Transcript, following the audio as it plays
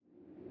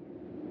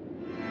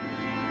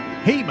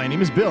Hey, my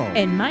name is Bill.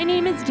 And my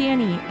name is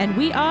Danny, and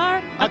we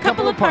are A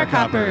couple of park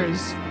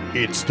hoppers.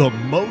 It's the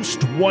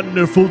most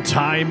wonderful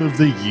time of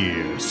the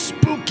year.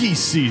 Spooky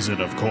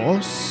season, of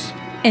course.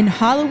 And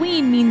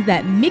Halloween means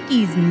that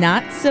Mickey's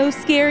Not So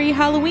Scary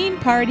Halloween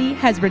Party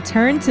has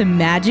returned to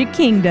Magic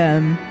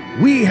Kingdom.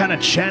 We had a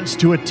chance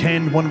to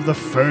attend one of the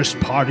first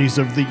parties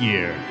of the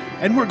year,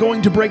 and we're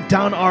going to break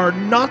down our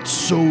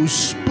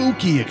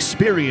not-so-spooky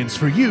experience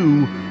for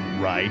you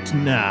right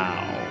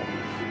now.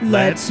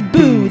 Let's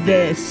boo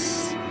this.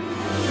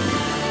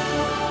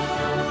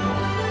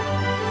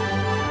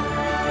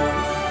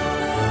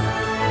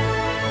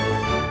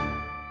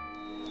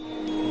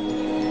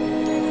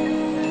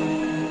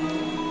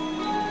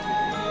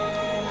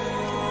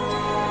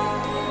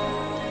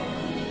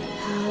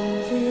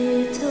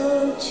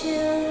 Little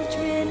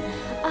children,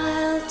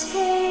 I'll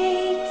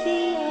take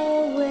thee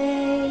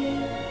away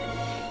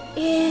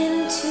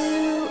into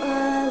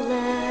a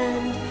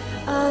land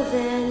of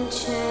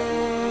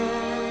enchantment.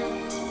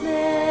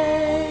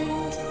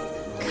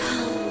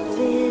 Come,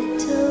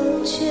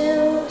 little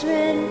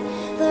children,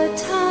 the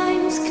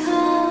time's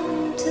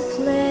come to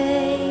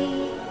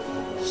play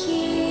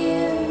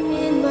here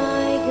in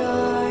my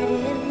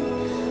garden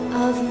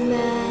of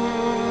magic.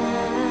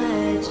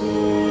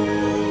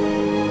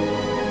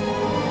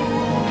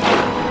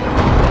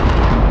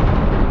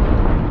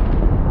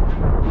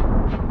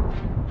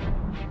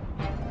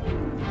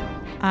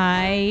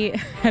 I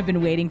have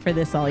been waiting for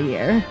this all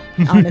year,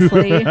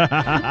 honestly.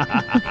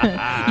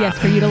 Yes,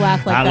 for you to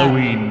laugh like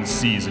Halloween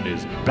season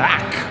is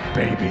back,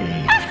 baby.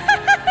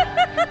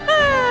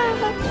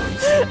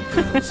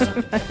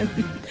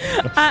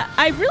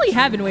 I really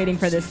have been waiting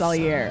for this all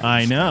year.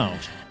 I know.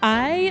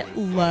 I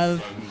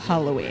love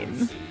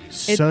Halloween.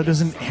 So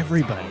doesn't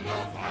everybody.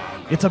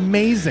 It's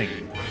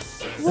amazing.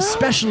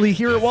 Especially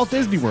here at Walt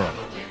Disney World.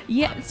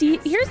 Yeah, see,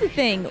 here's the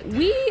thing.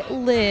 We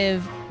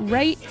live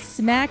right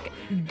smack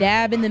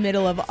dab in the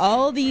middle of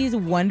all these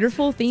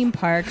wonderful theme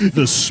parks.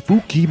 The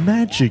spooky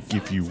magic,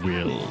 if you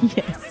will.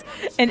 Yes.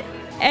 And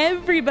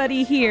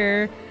everybody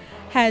here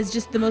has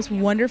just the most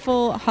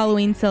wonderful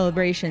Halloween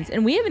celebrations.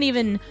 And we haven't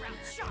even,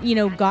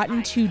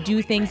 gotten to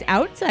do things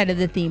outside of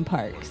the theme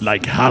parks.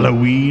 Like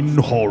Halloween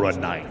Horror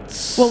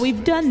Nights. Well,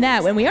 we've done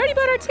that when we already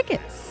bought our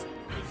tickets.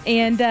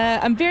 And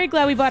I'm very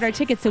glad we bought our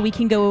tickets so we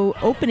can go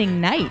opening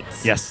night.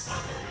 Yes.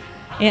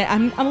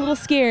 And I'm a little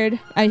scared.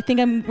 I think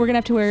we're gonna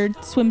have to wear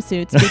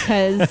swimsuits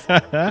because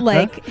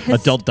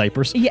Adult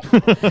diapers. Yeah,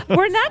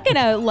 we're not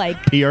gonna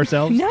Pee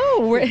ourselves.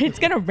 No, it's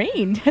gonna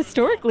rain.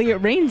 Historically, it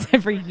rains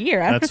every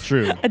year. That's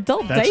true.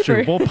 Adult That's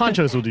diaper. true. Well,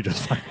 ponchos will do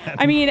just fine.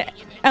 I mean,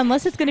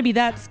 unless it's gonna be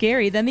that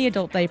scary, then the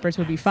adult diapers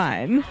would be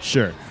fine.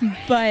 Sure.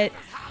 But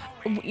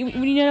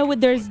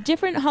there's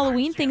different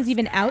Halloween things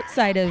even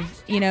outside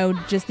of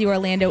just the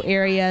Orlando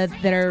area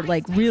that are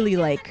really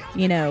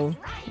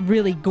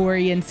really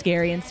gory and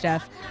scary and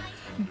stuff.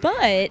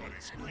 But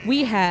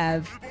we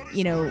have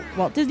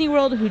Walt Disney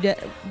World, who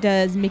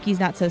does Mickey's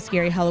Not So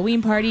Scary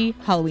Halloween Party,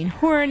 Halloween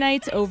Horror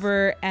Nights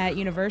over at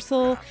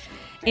Universal,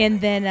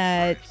 and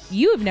then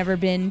you have never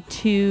been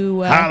to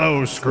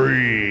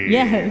Hallowscream.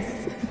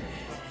 Yes.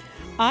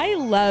 I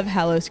love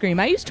Hallowscream.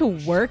 I used to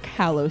work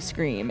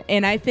Hallowscream,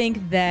 and I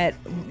think that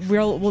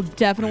we'll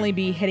definitely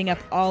be hitting up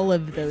all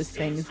of those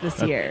things this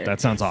year.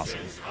 That sounds awesome.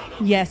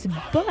 Yes,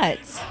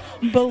 but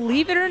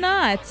believe it or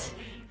not,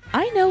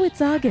 I know it's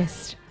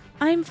August.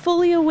 I'm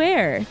fully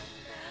aware.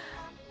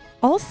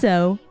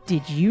 Also,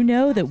 did you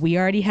know that we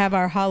already have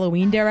our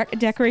Halloween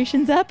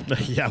decorations up?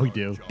 Yeah, we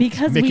do.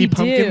 Because Mickey we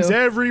pumpkins do.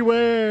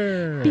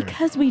 everywhere.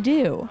 Because we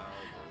do.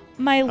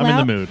 I'm in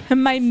the mood.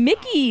 My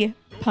Mickey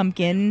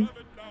pumpkin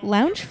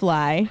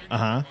Loungefly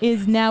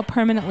is now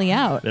permanently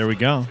out. There we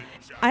go.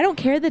 I don't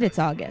care that it's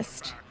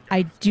August.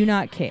 I do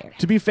not care.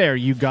 To be fair,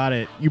 you bought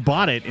it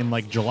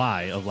in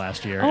July of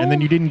last year, and then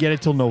you didn't get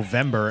it till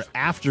November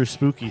after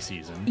spooky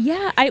season.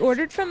 Yeah, I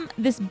ordered from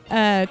this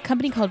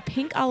company called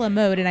Pink a la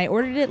Mode, and I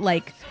ordered it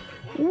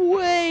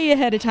way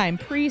ahead of time,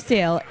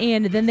 pre-sale,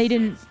 and then they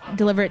didn't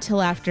deliver it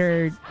till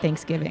after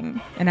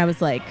Thanksgiving. And I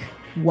was like,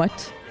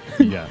 what?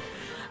 Yeah.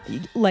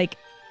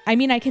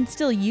 I can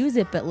still use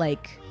it, but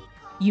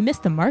you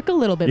missed the mark a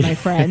little bit, my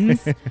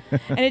friends.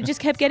 And it just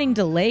kept getting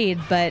delayed.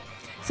 But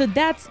so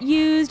that's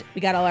used.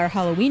 We got all our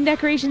Halloween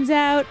decorations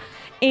out.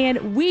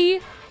 And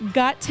we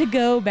got to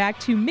go back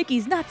to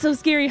Mickey's Not So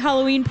Scary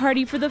Halloween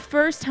Party for the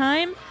first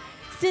time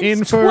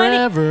since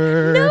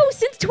forever. No,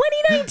 since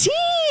 2019.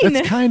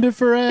 It's kind of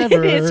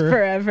forever. It is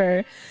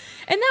forever.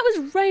 And that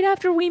was right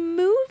after we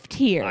moved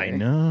here. I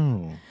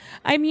know.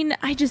 I mean,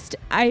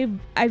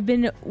 I've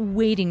been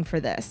waiting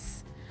for this.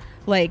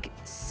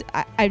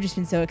 I've just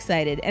been so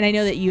excited. And I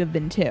know that you have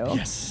been too.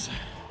 Yes.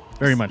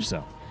 Very much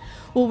so.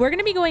 Well, we're going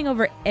to be going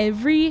over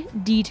every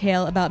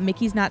detail about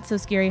Mickey's Not So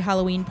Scary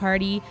Halloween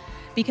Party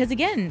because,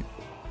 again,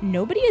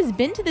 nobody has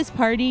been to this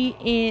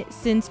party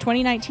since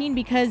 2019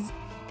 because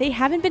they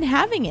haven't been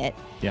having it.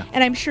 Yeah.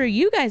 And I'm sure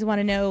you guys want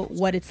to know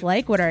what it's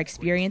like, what our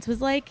experience was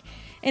like.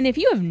 And if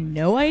you have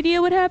no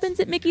idea what happens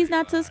at Mickey's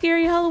Not So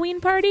Scary Halloween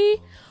Party,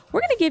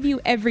 we're going to give you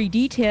every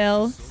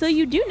detail so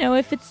you do know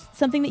if it's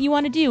something that you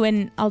want to do.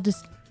 And I'll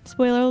just,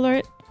 spoiler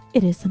alert,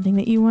 it is something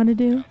that you want to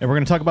do. And we're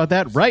going to talk about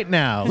that right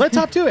now. Let's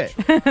hop to it.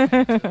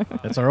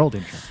 That's our old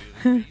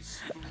intro.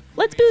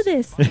 Let's do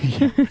this.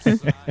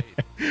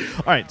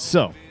 All right,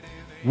 so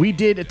we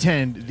did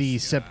attend the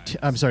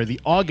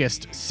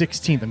August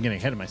 16th. I'm getting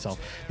ahead of myself.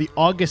 The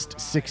August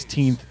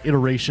 16th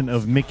iteration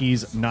of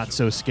Mickey's Not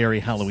So Scary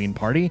Halloween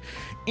Party.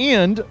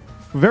 And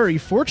very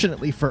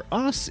fortunately for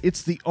us,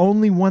 it's the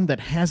only one that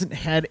hasn't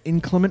had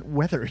inclement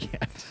weather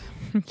yet.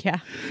 Yeah.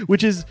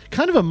 Which is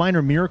kind of a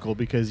minor miracle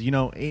because, you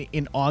know,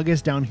 in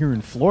August down here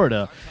in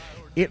Florida,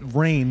 it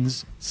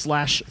rains /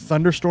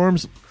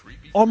 thunderstorms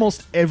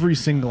almost every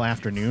single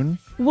afternoon.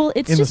 Well,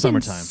 it's in just the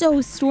been summertime. so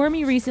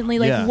stormy recently.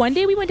 Like Yeah. one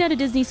day we went down to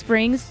Disney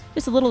Springs.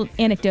 Just a little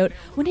anecdote.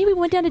 One day we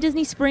went down to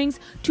Disney Springs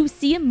to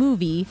see a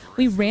movie.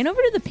 We ran over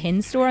to the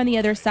pin store on the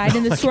other side,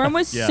 and the storm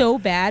was Yeah. so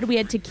bad we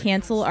had to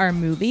cancel our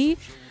movie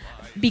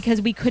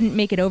because we couldn't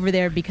make it over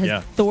there because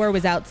Yeah. Thor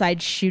was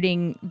outside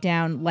shooting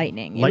down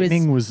lightning.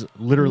 Lightning was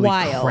literally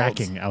wild.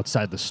 cracking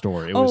outside the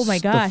store. It Oh was my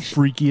gosh. the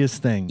freakiest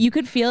thing. You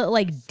could feel it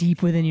like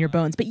deep within your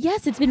bones. But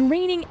yes, it's been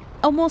raining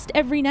almost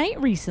every night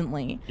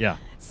recently. Yeah.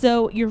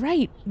 So you're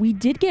right. We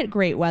did get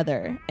great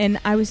weather, and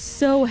I was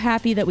so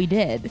happy that we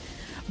did.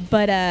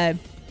 But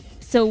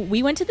so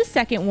we went to the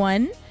second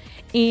one,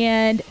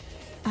 and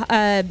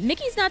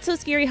Mickey's Not So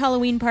Scary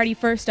Halloween Party,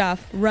 first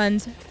off,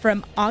 runs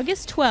from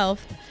August 12th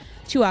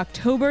to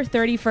October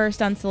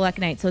 31st on select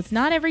nights. So it's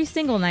not every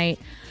single night,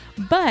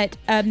 but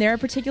there are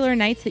particular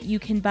nights that you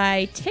can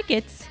buy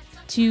tickets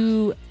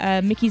to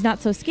Mickey's Not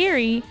So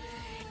Scary,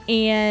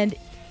 and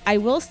I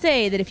will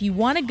say that if you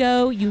want to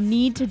go, you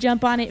need to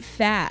jump on it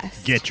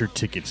fast. Get your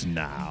tickets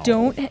now.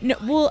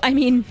 Well, I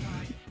mean,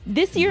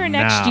 this year or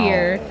next Now.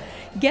 year,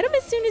 get them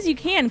as soon as you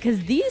can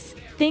because these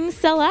things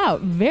sell out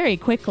very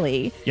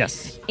quickly.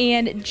 Yes.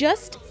 And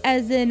just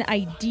as an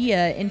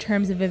idea in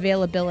terms of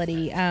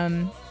availability,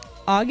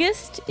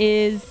 August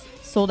is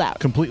sold out.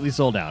 Completely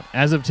sold out.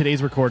 As of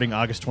today's recording,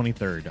 August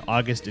 23rd,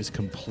 August is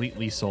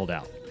completely sold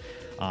out.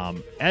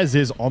 As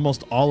is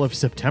almost all of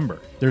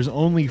September. There's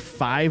only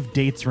 6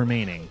 dates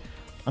remaining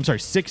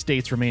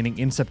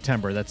in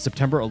September. That's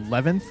September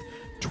 11th,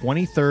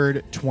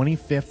 23rd,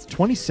 25th,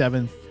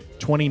 27th,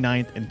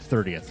 29th, and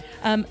 30th.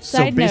 So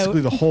Side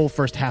basically note, the whole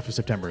first half of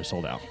September is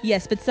sold out.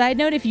 yes, but side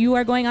note, if you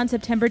are going on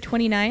September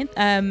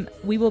 29th,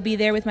 we will be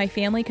there with my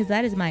family because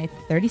that is my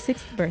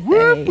 36th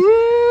birthday.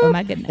 Oh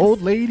my goodness.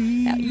 Old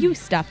lady. Now, you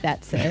stop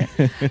that, sir.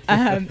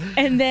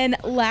 And then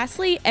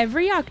lastly,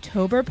 every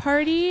October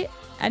party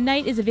a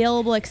night is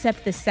available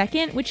except the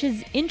second, which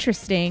is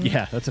interesting.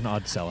 Yeah, that's an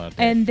odd sellout.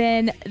 There. And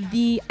then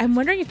I'm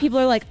wondering if people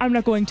are like, I'm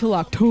not going till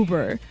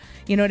October.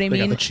 You know what I They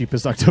mean? got the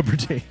cheapest October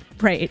date.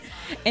 Right.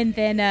 And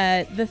then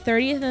the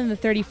 30th and the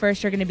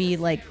 31st are going to be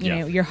like, you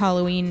know, your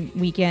Halloween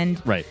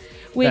weekend. Right.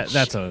 Which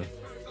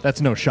That's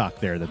no shock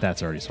there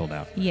that's already sold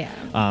out. Yeah.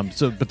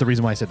 But the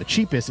reason why I said the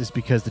cheapest is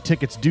because the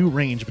tickets do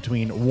range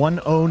between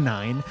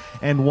 $109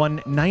 and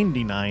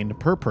 $199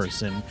 per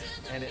person,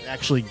 and it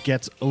actually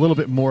gets a little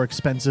bit more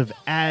expensive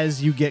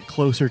as you get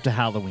closer to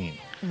Halloween.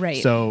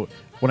 Right. So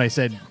when I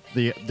said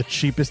the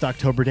cheapest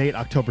October date,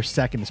 October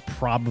 2nd is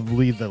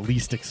probably the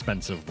least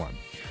expensive one.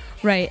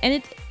 Right.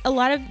 And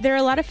there are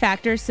a lot of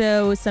factors.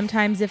 So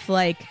sometimes if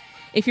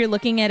you're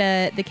looking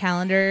at the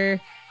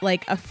calendar,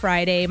 like a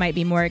Friday might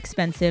be more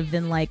expensive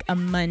than like a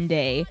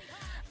Monday.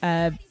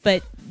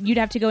 But you'd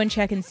have to go and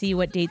check and see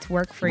what dates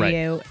work for Right.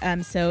 you.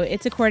 So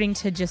it's according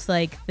to just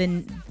like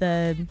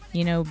the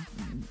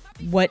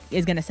what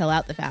is going to sell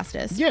out the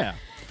fastest. Yeah.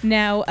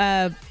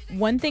 Now,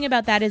 one thing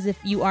about that is if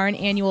you are an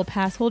annual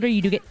pass holder,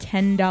 you do get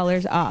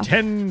 $10 off.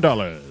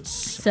 $10.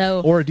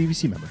 So or a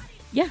DVC member.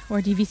 Yeah, or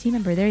a DVC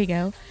member. There you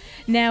go.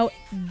 Now,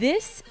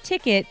 this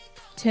ticket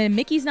to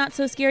Mickey's Not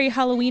So Scary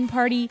Halloween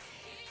Party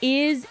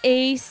is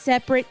a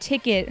separate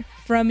ticket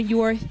from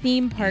your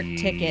theme park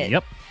ticket.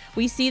 Yep.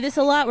 We see this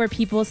a lot where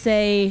people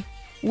say,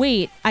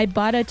 wait, I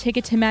bought a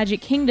ticket to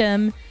Magic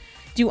Kingdom.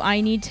 Do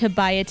I need to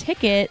buy a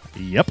ticket?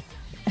 Yep.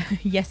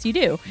 Yes, you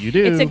do. You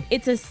do.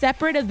 It's a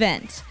separate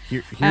event.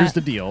 Here's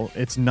the deal.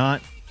 It's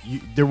not.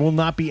 There will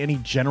not be any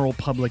general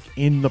public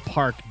in the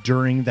park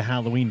during the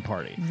Halloween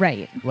party.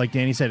 Right. Like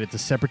Danny said, it's a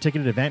separate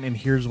ticketed event, and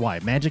here's why.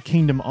 Magic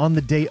Kingdom on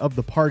the day of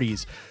the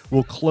parties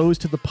will close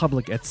to the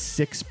public at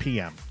 6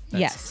 p.m. That's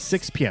Yes.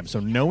 6 p.m. So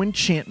no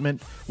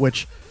Enchantment,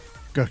 which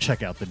go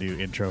check out the new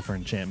intro for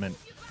Enchantment.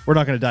 We're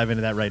not going to dive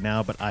into that right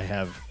now, but I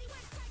have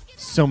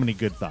so many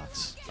good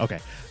thoughts. Okay.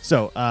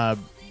 So,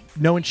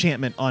 no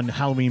Enchantment on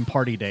Halloween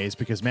party days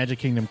because Magic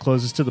Kingdom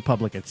closes to the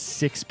public at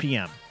 6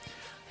 p.m.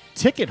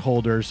 Ticket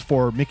holders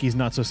for Mickey's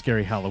Not So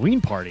Scary Halloween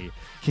Party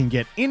can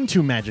get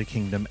into Magic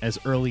Kingdom as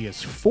early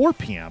as 4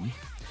 p.m.,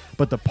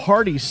 but the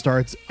party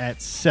starts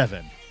at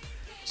 7.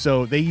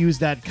 So they use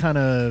that kind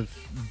of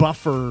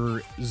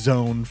buffer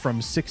zone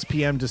from 6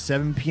 p.m. to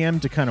 7 p.m.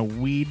 to kind of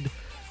weed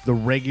the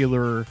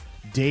regular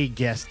day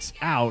guests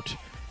out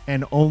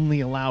and only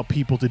allow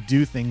people to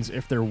do things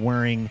if they're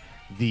wearing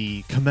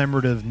the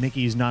commemorative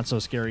Mickey's Not So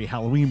Scary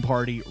Halloween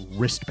Party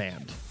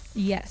wristband.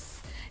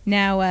 Yes.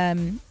 Now,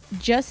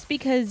 just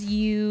because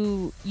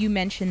you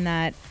mentioned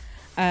that,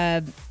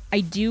 I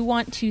do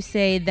want to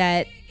say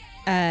that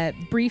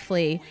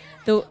briefly,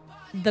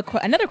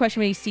 another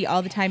question we see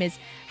all the time is,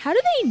 how do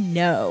they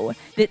know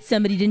that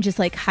somebody didn't just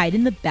like hide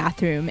in the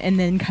bathroom and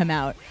then come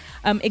out?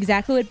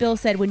 Exactly what Bill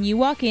said. When you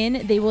walk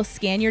in, they will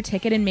scan your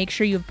ticket and make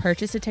sure you have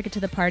purchased a ticket to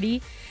the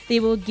party. They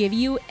will give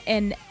you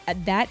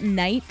that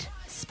night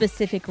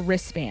specific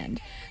wristband.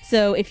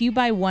 So if you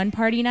buy one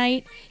party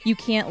night, you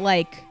can't go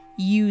back.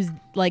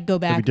 There'll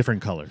be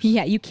different colors.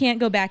 Yeah, you can't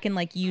go back and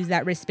use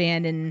that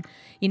wristband and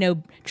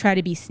try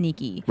to be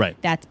sneaky. Right.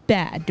 That's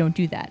bad. Don't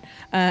do that.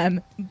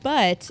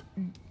 But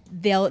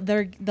they'll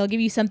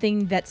give you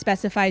something that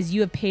specifies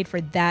you have paid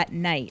for that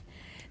night.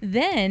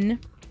 Then,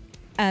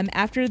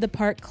 after the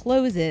park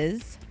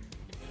closes,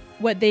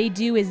 what they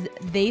do is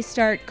they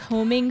start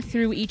combing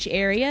through each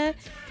area,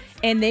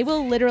 and they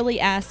will literally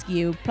ask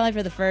you, probably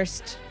for the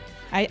first,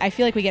 I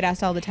feel like we get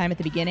asked all the time at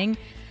the beginning,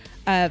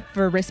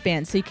 for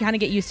wristbands. So you kind of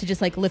get used to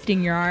just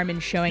lifting your arm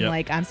and showing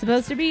I'm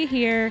supposed to be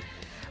here.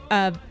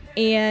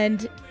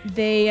 And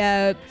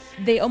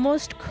they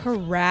almost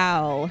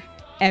corral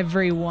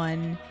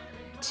everyone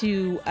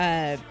to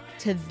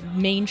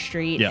Main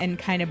Street and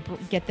kind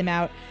of get them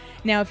out.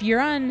 Now, if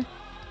you're on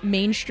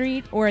Main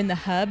Street or in the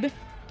hub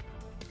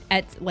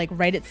at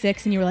right at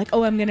 6 and you were like,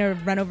 oh, I'm going to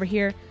run over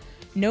here.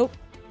 Nope,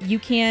 you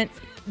can't.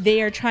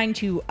 They are trying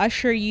to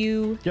usher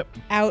you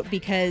out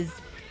because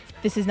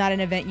this is not an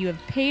event you have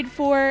paid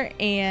for.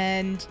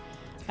 And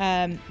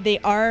they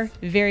are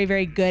very,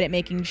 very good at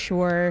making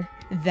sure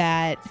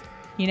that,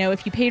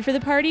 if you paid for the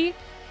party,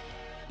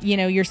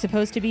 you're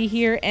supposed to be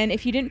here. And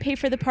if you didn't pay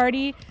for the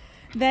party,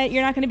 that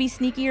you're not going to be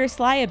sneaky or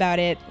sly about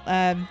it.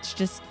 It's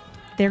just,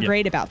 they're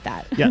great about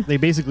that. Yeah, they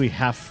basically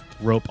half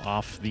rope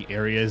off the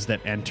areas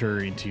that enter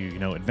into,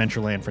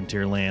 Adventureland,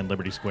 Frontierland,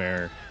 Liberty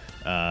Square,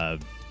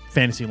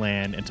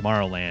 Fantasyland, and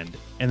Tomorrowland.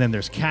 And then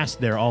there's cast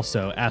there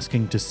also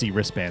asking to see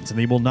wristbands, and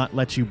they will not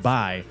let you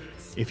buy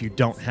if you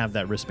don't have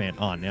that wristband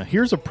on. Now,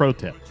 here's a pro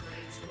tip.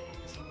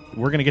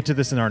 We're going to get to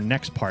this in our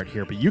next part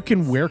here, but you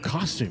can wear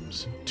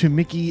costumes to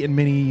Mickey and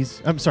Minnie's.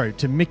 I'm sorry,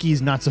 to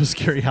Mickey's Not So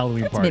Scary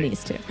Halloween Party.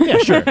 Minnie's too. Yeah,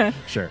 sure,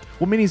 sure.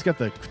 Well, Minnie's got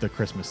the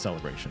Christmas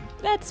celebration.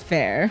 That's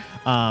fair.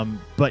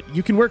 But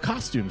you can wear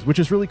costumes, which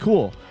is really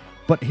cool.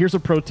 But here's a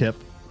pro tip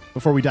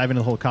before we dive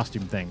into the whole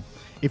costume thing.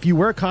 If you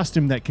wear a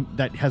costume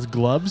that has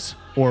gloves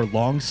or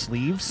long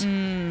sleeves,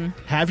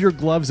 have your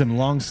gloves and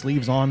long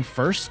sleeves on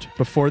first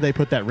before they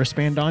put that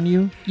wristband on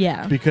you.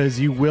 Yeah. Because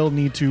you will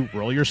need to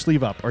roll your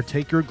sleeve up or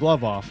take your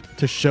glove off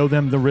to show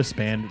them the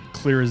wristband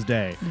clear as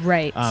day.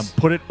 Right.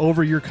 Put it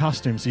over your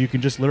costume so you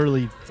can just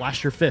literally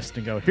flash your fist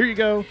and go, here you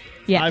go.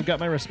 Yeah. I've got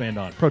my wristband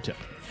on. Pro tip.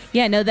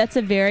 Yeah, no, that's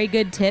a very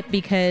good tip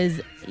because,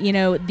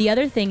 the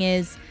other thing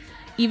is,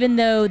 even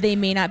though they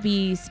may not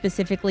be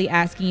specifically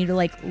asking you to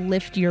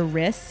lift your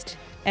wrist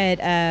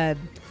at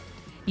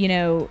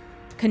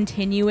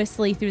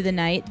continuously through the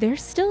night, they're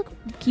still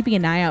keeping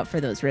an eye out for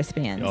those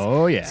wristbands.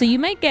 Oh yeah. So you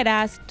might get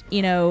asked,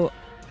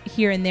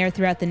 here and there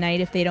throughout the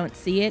night if they don't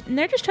see it, and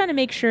they're just trying to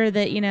make sure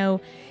that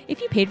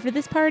if you paid for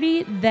this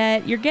party,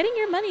 that you're getting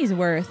your money's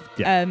worth.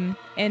 Yeah.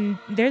 And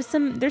there's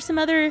some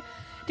other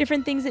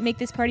different things that make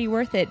this party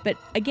worth it. But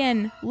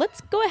again, let's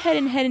go ahead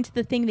and head into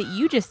the thing that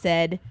you just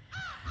said.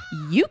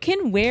 You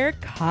can wear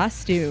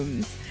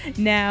costumes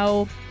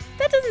now.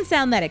 That doesn't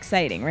sound that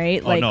exciting,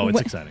 right? Oh, no,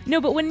 it's exciting. No,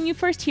 but when you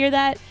first hear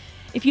that,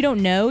 if you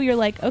don't know, you're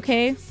like,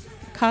 okay,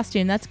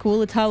 costume, that's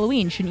cool. It's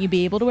Halloween. Shouldn't you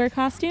be able to wear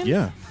costumes?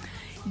 Yeah.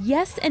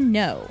 Yes and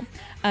no.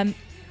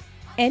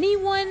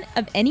 Anyone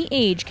of any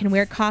age can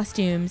wear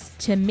costumes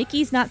to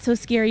Mickey's Not So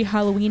Scary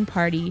Halloween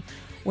Party,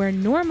 where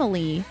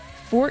normally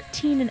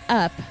 14 and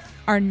up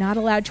are not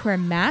allowed to wear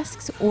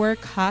masks or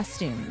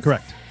costumes.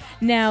 Correct.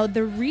 Now,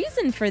 the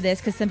reason for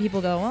this, because some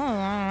people go, oh,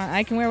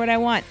 I can wear what I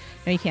want.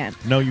 No, you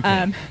can't. No, you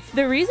can't.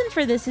 The reason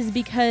for this is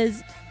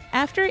because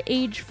after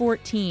age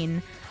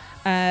 14,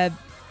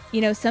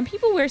 some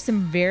people wear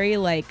some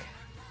very,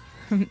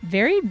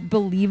 very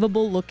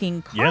believable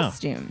looking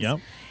costumes. Yeah.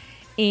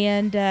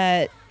 And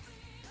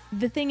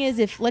the thing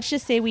is, let's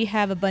just say we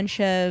have a bunch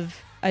of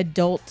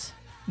adult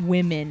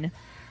women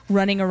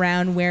running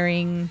around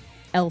wearing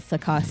Elsa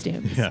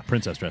costumes. Yeah,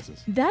 princess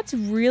dresses. That's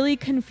really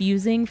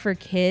confusing for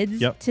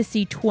kids to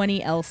see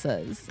 20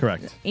 Elsas.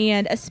 Correct.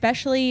 And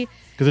especially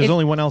because there's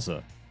only one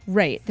Elsa.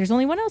 Right. There's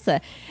only one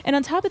Elsa. And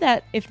on top of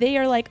that, if they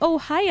are like, oh,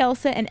 hi,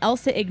 Elsa, and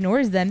Elsa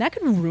ignores them, that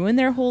could ruin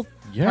their whole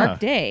park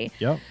day.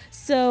 Yep.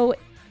 So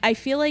I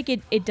feel like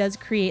it does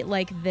create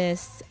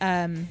this,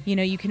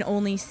 you can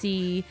only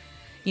see,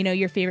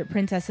 your favorite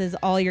princesses,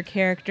 all your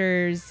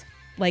characters,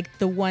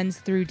 the ones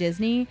through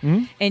Disney,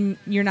 and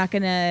you're not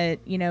going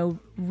to,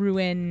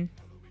 ruin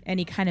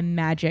any kind of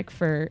magic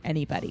for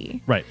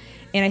anybody. Right.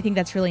 And I think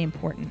that's really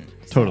important.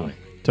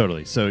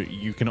 Totally. So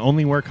you can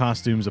only wear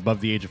costumes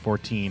above the age of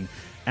 14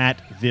 at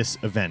this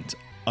event,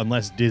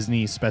 unless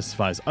Disney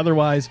specifies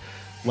otherwise,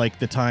 like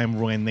the time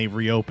when they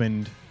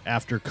reopened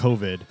after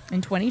COVID.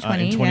 In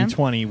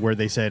 2020. Where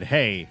they said,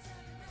 hey,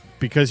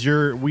 because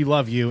we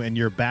love you and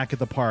you're back at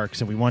the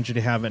parks and we want you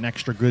to have an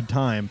extra good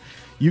time,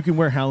 You can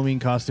wear Halloween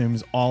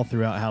costumes all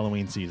throughout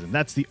Halloween season.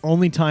 That's the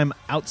only time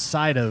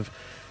outside of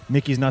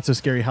Mickey's Not So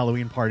Scary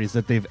Halloween parties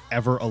that they've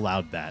ever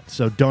allowed that.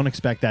 So don't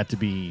expect that to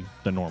be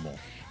the normal.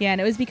 Yeah,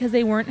 and it was because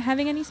they weren't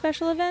having any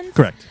special events.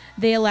 Correct.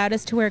 They allowed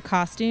us to wear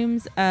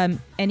costumes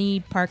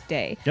any park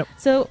day. Yep.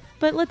 So,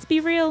 but let's be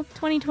real,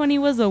 2020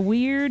 was a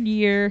weird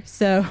year.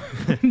 So,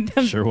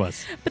 Sure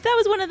was. But that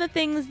was one of the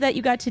things that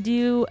you got to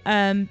do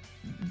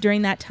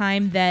during that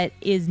time that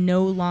is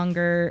no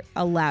longer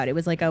allowed. It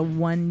was like a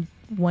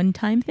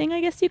one-time thing, I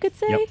guess you could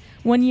say. Yep.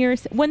 1 year,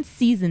 one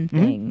season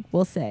thing,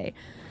 we'll say.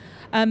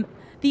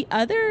 The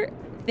other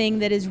thing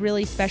that is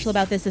really special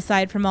about this,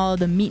 aside from all of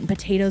the meat and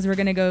potatoes we're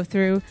going to go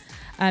through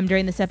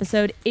during this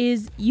episode,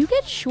 is you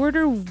get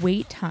shorter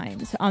wait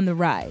times on the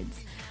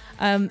rides.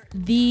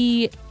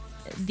 The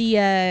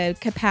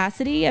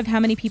capacity of how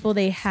many people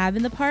they have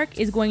in the park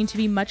is going to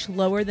be much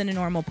lower than a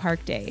normal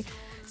park day.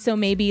 So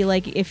maybe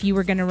like if you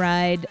were going to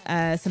ride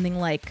something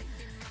like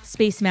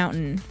Space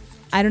Mountain,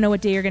 I don't know what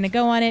day you're going to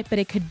go on it, but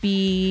it could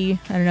be,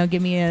 I don't know,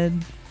 give me a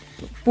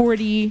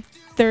 40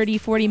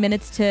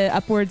 minutes to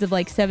upwards of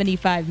like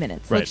 75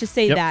 minutes. Right. Let's just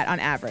say Yep. that on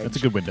average. That's a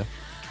good window.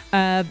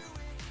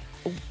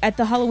 At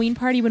the Halloween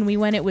party when we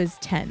went, it was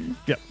 10.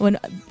 Yep.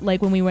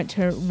 When we went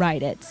to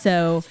ride it.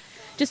 So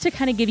just to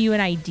kind of give you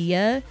an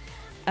idea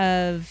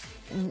of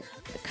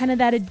kind of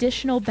that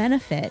additional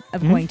benefit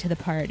of going to the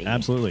party.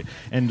 Absolutely.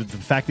 And the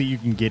fact that you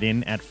can get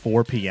in at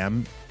 4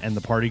 p.m. and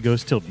the party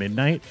goes till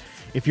midnight,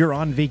 if you're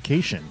on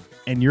vacation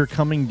and you're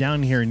coming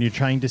down here and you're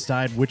trying to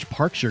decide which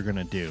parks you're going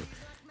to do,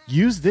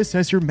 use this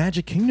as your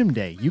Magic Kingdom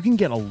day. You can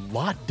get a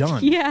lot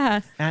done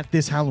Yeah. at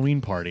this Halloween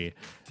party,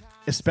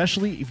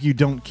 especially if you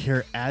don't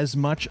care as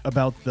much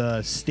about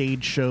the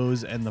stage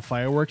shows and the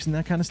fireworks and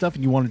that kind of stuff,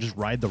 and you want to just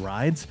ride the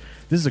rides.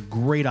 This is a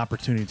great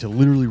opportunity to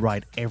literally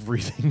ride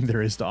everything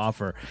there is to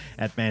offer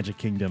at Magic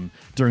Kingdom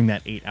during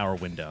that 8-hour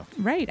window.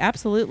 Right,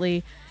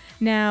 absolutely.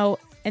 Now,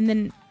 and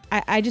then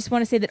I just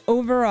want to say that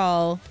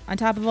overall, on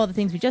top of all the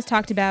things we just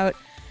talked about,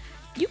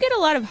 you get a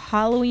lot of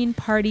Halloween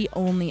party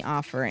only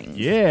offerings.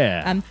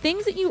 Yeah.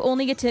 Things that you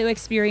only get to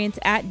experience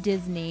at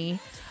Disney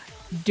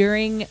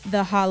during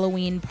the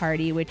Halloween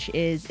party, which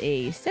is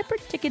a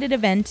separate ticketed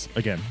event.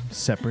 Again,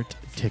 separate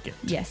ticket.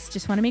 Yes,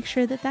 just want to make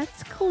sure that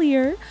that's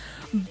clear.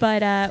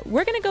 But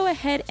we're going to go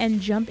ahead and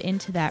jump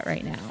into that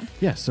right now.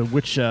 Yeah, so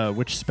which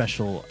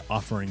special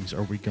offerings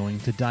are we going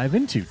to dive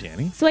into,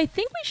 Danny? So I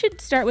think we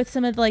should start with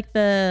some of like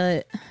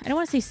I don't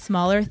want to say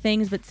smaller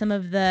things, but some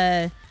of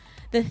the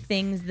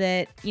things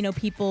that, you know,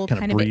 people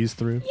Kind of breeze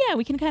through? Yeah,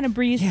 we can kind of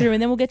breeze through,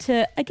 and then we'll get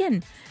to,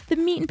 again, the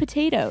meat and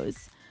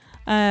potatoes,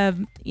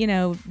 you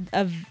know,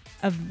 of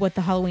what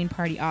the Halloween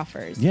party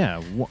offers.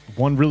 Yeah,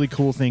 one really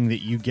cool thing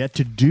that you get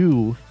to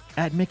do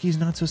at Mickey's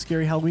Not So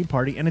Scary Halloween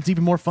Party, and it's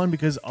even more fun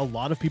because a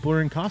lot of people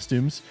are in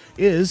costumes,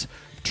 is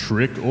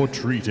trick or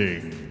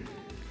treating.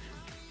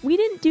 We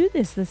didn't do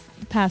this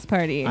past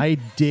party. I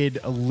did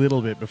a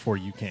little bit before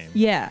you came.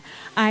 Yeah.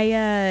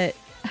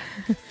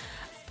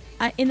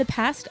 In the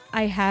past,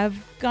 I have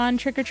gone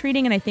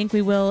trick-or-treating, and I think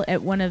we will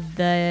at one of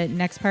the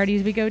next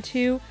parties we go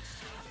to.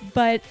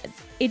 But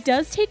it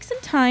does take some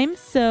time,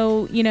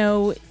 so, you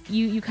know,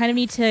 you kind of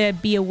need to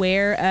be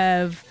aware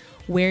of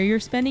where you're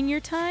spending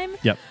your time.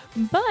 Yep.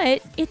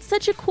 But it's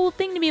such a cool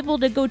thing to be able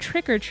to go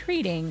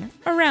trick-or-treating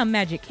around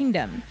Magic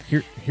Kingdom.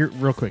 Here,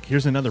 real quick,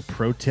 here's another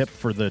pro tip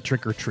for the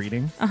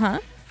trick-or-treating. Uh-huh.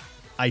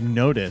 I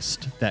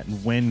noticed that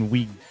when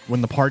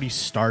the party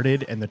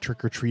started and the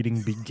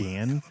trick-or-treating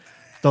began,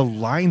 the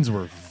lines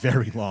were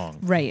very long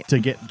Right. to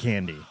get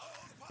candy.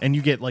 And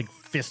you get like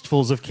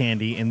fistfuls of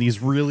candy and these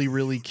really,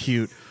 really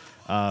cute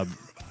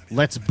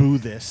Let's Boo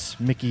This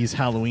Mickey's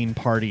Halloween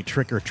Party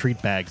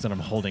trick-or-treat bags that I'm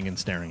holding and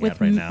staring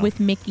at right now. With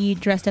Mickey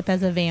dressed up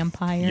as a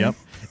vampire. Yep.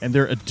 And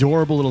they're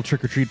adorable little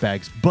trick-or-treat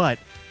bags, but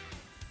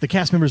the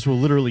cast members will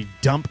literally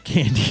dump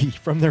candy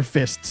from their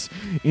fists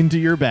into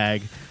your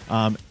bag,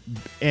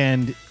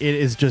 and it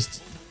is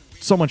just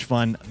so much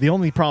fun. The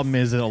only problem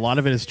is that a lot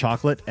of it is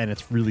chocolate, and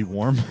it's really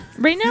warm.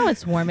 Right now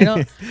it's warm.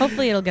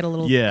 Hopefully it'll get a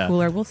little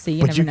cooler. We'll see.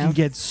 But you never know. can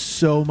get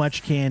so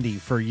much candy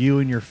for you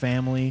and your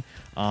family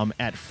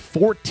at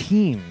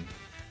 14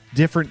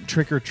 different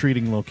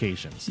trick-or-treating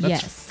locations.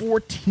 That's Yes.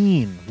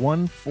 14.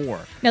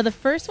 1-4. Now, the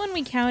first one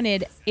we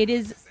counted, it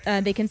is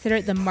they consider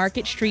it the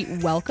Market Street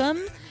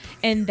Welcome,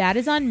 and that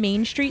is on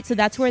Main Street, so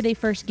that's where they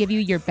first give you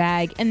your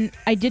bag. And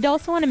I did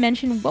also want to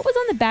mention, what was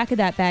on the back of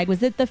that bag?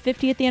 Was it the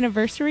 50th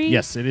anniversary?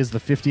 Yes, it is the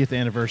 50th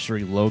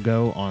anniversary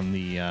logo on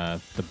the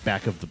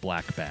back of the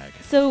black bag.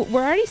 So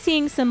we're already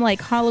seeing some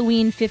like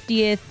Halloween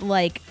 50th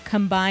like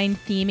combined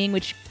theming,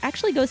 which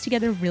actually goes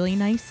together really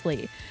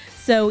nicely.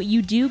 So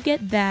you do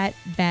get that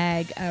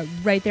bag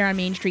right there on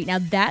Main Street. Now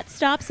that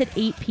stops at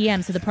 8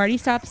 p.m. So the party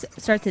starts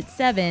at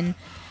 7.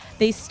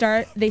 They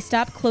stop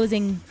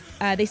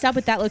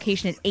at that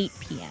location at 8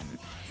 p.m.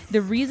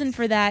 The reason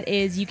for that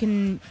is you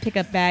can pick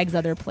up bags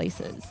other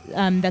places.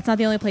 That's not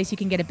the only place you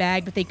can get a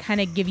bag, but they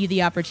kind of give you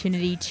the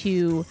opportunity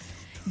to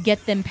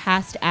get them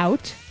passed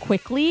out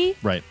quickly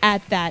Right.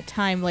 at that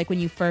time, like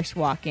when you first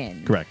walk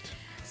in. Correct.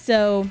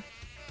 So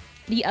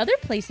The other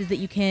places that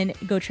you can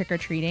go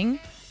trick-or-treating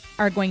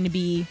are going to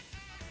be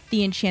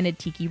the Enchanted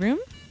Tiki Room,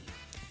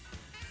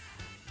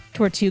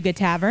 Tortuga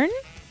Tavern,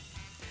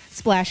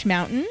 Splash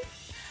Mountain,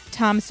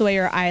 Tom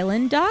Sawyer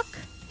Island Dock,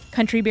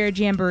 Country Bear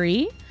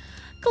Jamboree,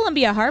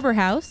 Columbia Harbor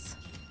House,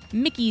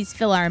 Mickey's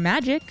Philhar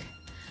Magic,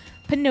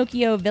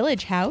 Pinocchio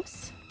Village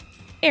House,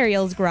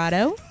 Ariel's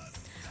Grotto,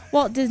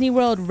 Walt Disney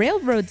World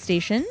Railroad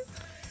Station,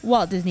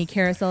 Walt Disney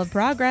Carousel of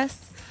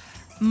Progress,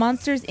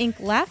 Monsters Inc.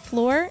 Laugh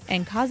Floor,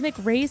 and Cosmic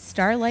Rays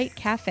Starlight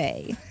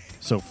Cafe.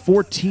 So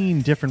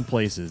 14 different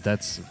places.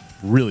 That's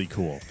really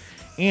cool.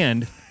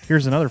 And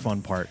here's another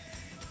fun part.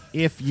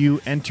 If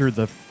you enter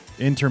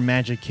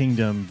Magic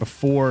Kingdom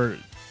before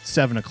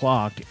 7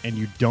 o'clock and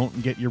you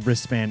don't get your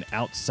wristband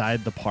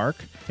outside the park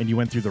and you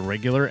went through the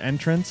regular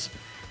entrance,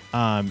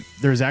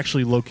 there's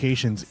actually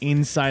locations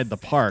inside the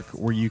park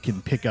where you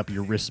can pick up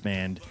your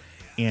wristband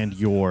and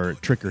your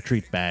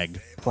trick-or-treat bag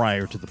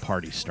prior to the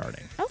party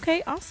starting.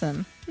 Okay,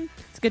 awesome.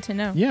 It's good to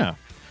know. Yeah.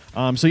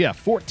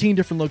 14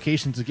 different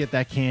locations to get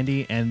that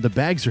candy, and the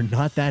bags are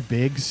not that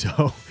big,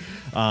 so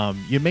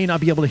you may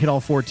not be able to hit all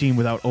 14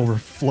 without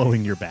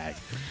overflowing your bag.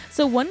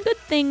 So one good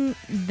thing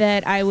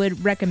that I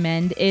would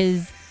recommend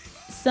is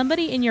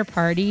somebody in your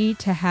party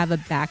to have a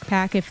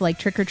backpack if like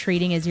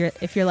trick-or-treating is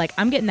if you're like,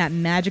 I'm getting that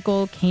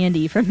magical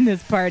candy from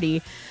this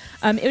party.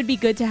 It would be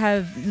good to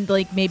have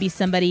like maybe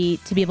somebody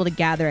to be able to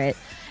gather it.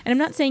 And I'm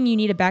not saying you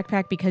need a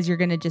backpack because you're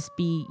going to just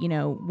be,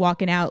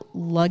 walking out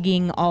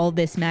lugging all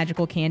this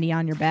magical candy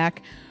on your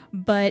back.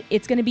 But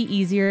it's going to be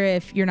easier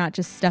if you're not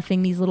just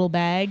stuffing these little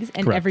bags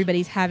and Correct.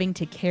 Everybody's having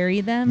to carry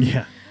them.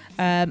 Yeah.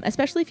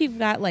 Especially if you've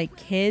got like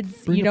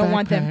kids, Bring you a don't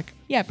want them. backpack.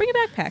 Yeah, bring a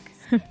backpack.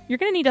 You're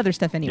going to need other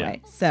stuff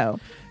anyway. Yeah. So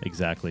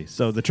Exactly.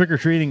 So the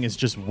trick-or-treating is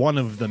just one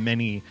of the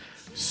many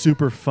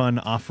super fun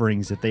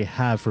offerings that they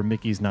have for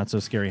Mickey's Not So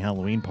Scary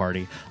Halloween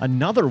Party.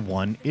 Another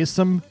one is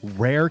some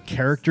rare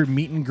character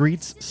meet and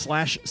greets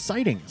 /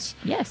 sightings.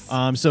 yes.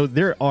 So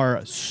there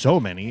are so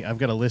many. I've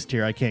got a list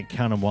here. I can't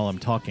count them while I'm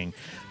talking.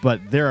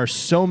 But there are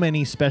so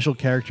many special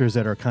characters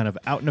that are kind of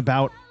out and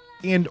about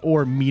and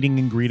or meeting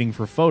and greeting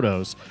for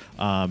photos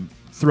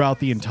throughout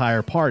the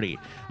entire party.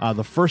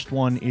 The first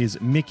one is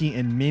Mickey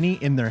and Minnie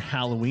in their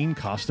Halloween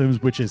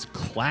costumes, which is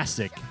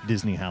classic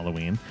Disney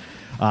Halloween.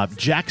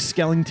 Jack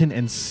Skellington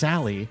and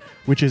Sally,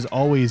 which is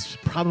always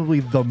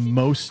probably the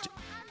most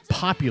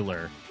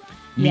popular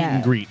meet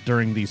and greet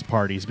during these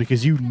parties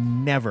because you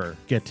never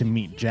get to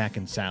meet Jack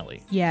and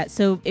Sally. Yeah,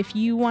 so if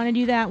you want to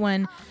do that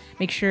one,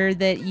 make sure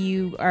that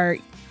you are,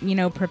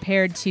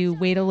 prepared to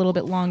wait a little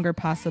bit longer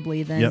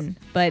possibly than, Yep.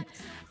 but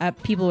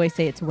people always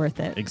say it's worth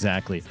it.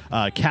 Exactly.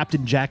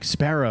 Captain Jack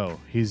Sparrow.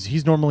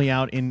 He's normally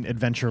out in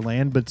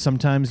Adventureland, but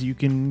sometimes you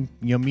can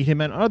meet him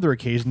at other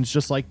occasions,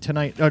 just like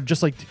tonight, or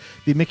just like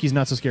the Mickey's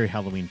Not So Scary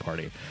Halloween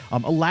Party.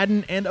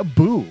 Aladdin and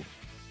Abu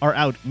are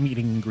out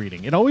meeting and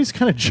greeting. It always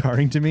kind of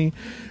jarring to me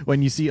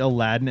when you see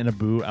Aladdin and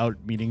Abu out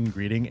meeting and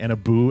greeting, and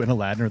Abu and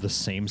Aladdin are the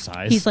same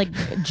size. He's like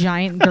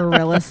giant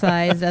gorilla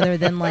size, other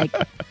than like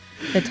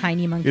the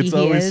tiny monkey It's he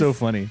always is. so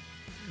funny.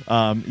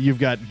 You've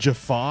got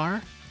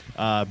Jafar,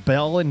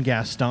 Belle and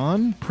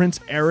Gaston, Prince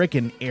Eric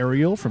and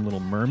Ariel from Little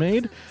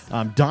Mermaid,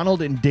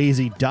 Donald and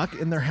Daisy Duck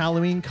in their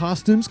Halloween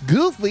costumes,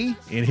 Goofy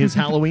in his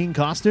Halloween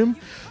costume,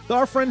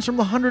 our friends from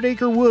the 100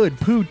 Acre Wood,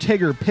 Pooh,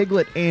 Tigger,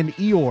 Piglet, and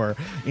Eeyore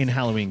in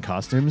Halloween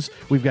costumes.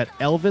 We've got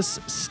Elvis,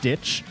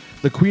 Stitch,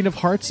 the Queen of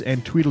Hearts,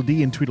 and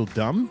Tweedledee and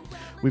Tweedledum.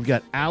 We've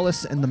got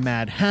Alice and the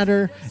Mad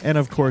Hatter, and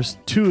of course,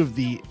 two of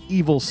the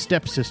evil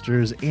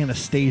stepsisters,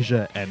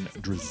 Anastasia and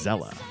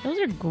Drizella. Those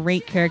are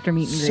great character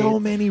meet and greets. So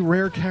many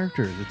rare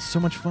characters. It's so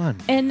much fun.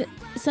 And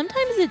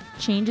sometimes it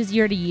changes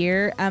year to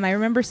year. I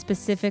remember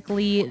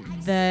specifically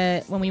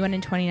when we went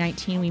in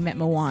 2019, we met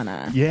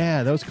Moana.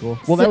 Yeah, that was cool.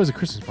 Well, that was a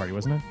Christmas party,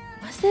 wasn't it?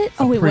 Was it?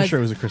 I'm Oh, it pretty was. sure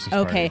it was a Christmas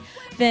Okay, party.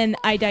 then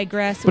I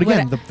digress. But What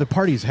again, the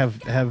parties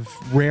have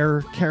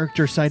rare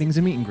character sightings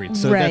and meet and greets.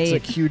 So that's a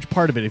Right. huge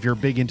part of it if you're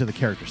big into the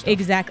character stuff.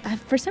 Exactly.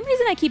 For some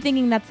reason, I keep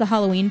thinking that's the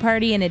Halloween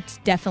party, and it's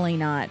definitely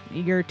not.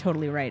 You're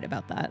totally right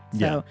about that. So,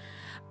 Yeah.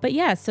 But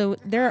yeah, so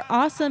there are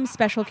awesome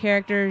special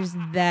characters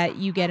that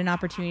you get an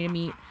opportunity to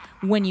meet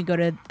when you go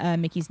to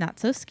Mickey's Not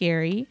So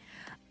Scary.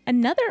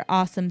 Another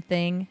awesome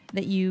thing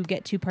that you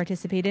get to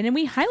participate in, and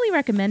we highly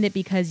recommend it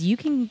because you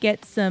can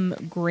get some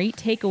great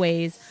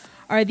takeaways,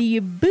 are the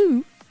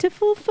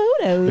beautiful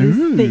photos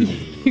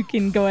that you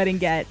can go ahead and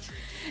get.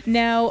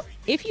 Now,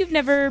 if you've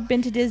never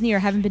been to Disney or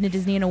haven't been to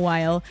Disney in a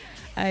while,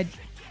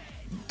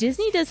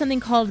 Disney does something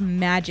called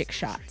magic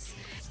shots.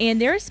 And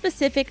there are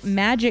specific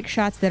magic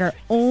shots that are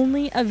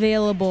only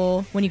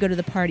available when you go to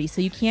the party. So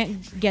you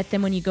can't get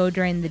them when you go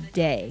during the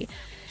day.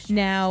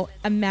 Now,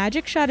 a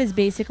magic shot is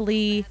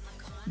basically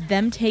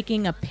them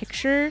taking a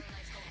picture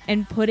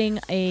and putting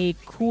a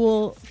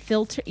cool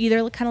filter,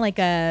 either kind of like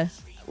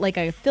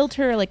a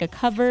filter, like a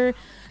cover.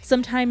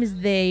 Sometimes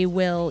they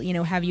will,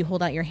 have you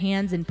hold out your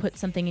hands and put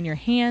something in your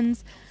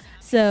hands.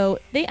 So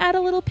they add a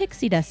little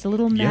pixie dust, a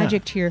little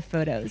magic to your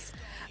photos.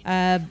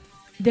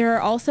 There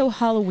are also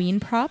Halloween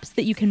props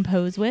that you can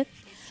pose with.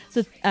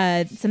 So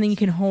something you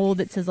can hold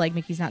that says like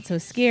Mickey's Not So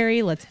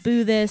Scary, let's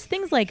boo this,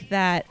 things like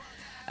that.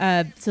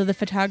 So the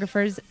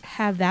photographers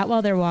have that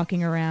while they're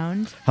walking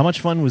around. How much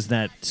fun was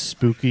that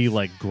spooky,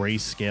 like,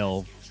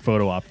 grayscale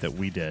photo op that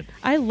we did?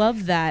 I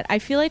love that. I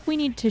feel like we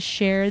need to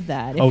share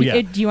that.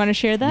 Yeah. Do you want to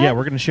share that? Yeah,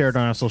 we're going to share it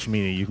on our social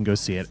media. You can go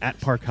see it at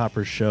Park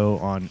Hoppers Show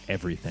on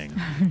everything.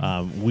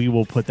 We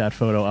will put that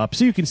photo up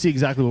so you can see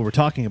exactly what we're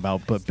talking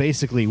about. But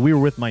basically, we were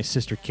with my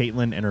sister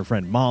Caitlin and her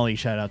friend Molly.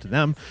 Shout out to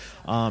them.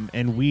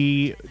 And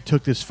we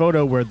took this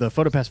photo where the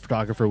PhotoPass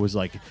photographer was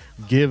like,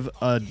 give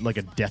a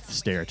death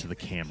stare to the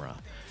camera.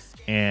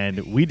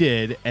 And we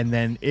did, and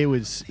then it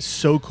was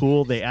so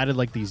cool. They added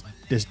like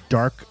this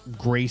dark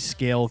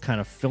grayscale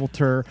kind of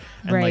filter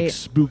and like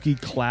spooky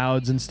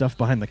clouds and stuff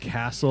behind the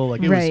castle.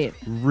 Like it was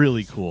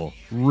really cool,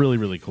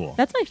 really cool.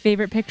 That's my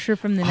favorite picture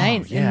from the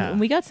night. Yeah. And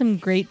we got some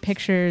great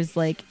pictures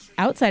like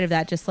outside of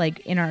that, just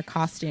like in our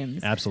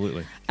costumes.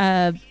 Absolutely.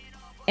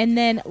 And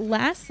then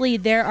lastly,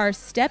 there are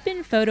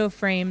step-in photo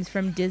frames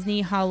from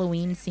Disney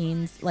Halloween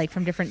scenes, like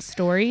from different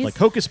stories. Like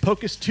Hocus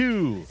Pocus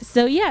 2.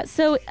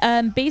 So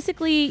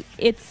basically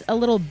it's a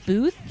little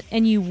booth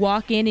and you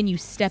walk in and you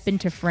step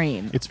into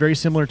frame. It's very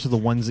similar to the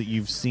ones that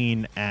you've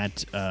seen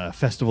at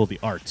Festival of the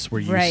Arts,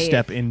 where you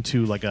step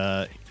into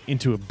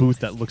into a booth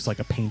that looks like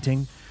a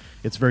painting.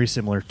 It's very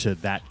similar to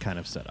that kind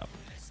of setup.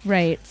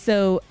 Right.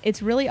 So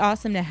it's really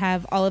awesome to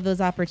have all of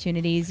those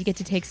opportunities. You get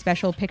to take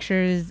special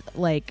pictures,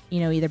 like,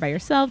 either by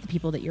yourself, the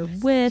people that you're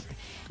with,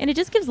 and it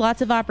just gives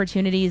lots of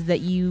opportunities that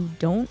you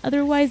don't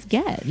otherwise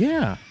get.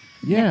 Yeah.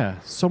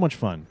 So much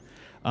fun.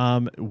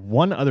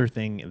 One other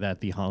thing that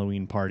the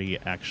Halloween party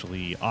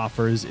actually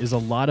offers is a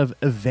lot of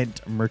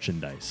event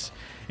merchandise.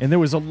 And there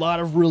was a lot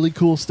of really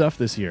cool stuff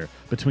this year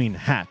between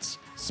hats,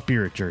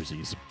 spirit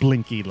jerseys,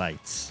 blinky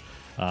lights,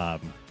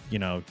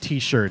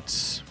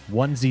 T-shirts,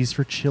 onesies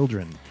for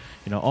children,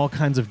 all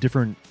kinds of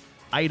different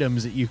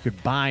items that you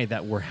could buy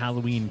that were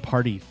Halloween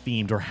party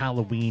themed or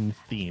Halloween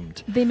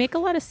themed. They make a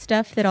lot of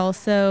stuff that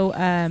also,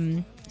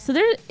 so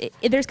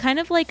there's kind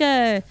of like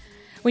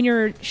when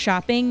you're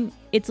shopping,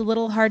 it's a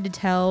little hard to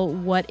tell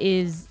what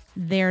is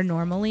there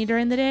normally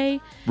during the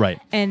day. Right.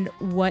 And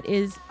what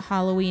is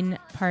Halloween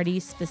party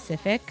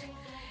specific.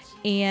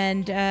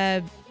 And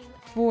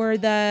for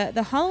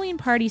the Halloween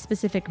party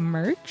specific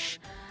merch,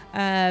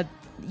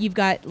 you've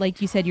got,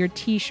 like you said, your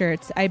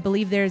T-shirts. I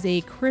believe there's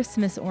a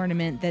Christmas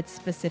ornament that's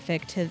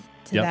specific to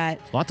that.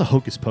 Lots of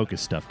Hocus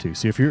Pocus stuff, too.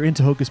 So if you're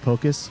into Hocus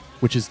Pocus,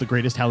 which is the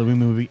greatest Halloween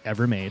movie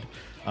ever made,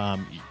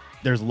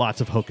 there's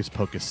lots of Hocus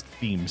Pocus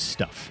themed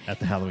stuff at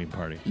the Halloween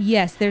party.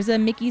 Yes, there's a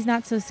Mickey's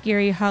Not So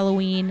Scary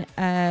Halloween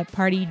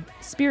party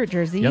spirit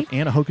jersey. Yep,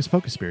 and a Hocus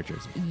Pocus spirit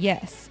jersey.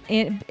 Yes.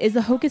 And is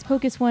the Hocus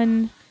Pocus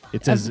one...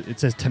 It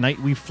says "Tonight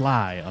We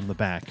Fly" on the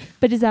back.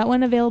 But is that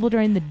one available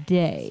during the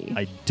day?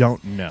 I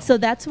don't know. So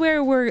that's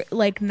where we're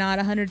like not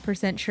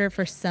 100% sure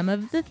for some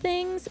of the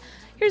things.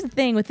 Here's the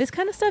thing with this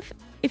kind of stuff: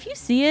 if you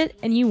see it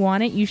and you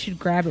want it, you should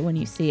grab it when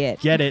you see it.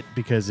 Get it,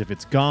 because if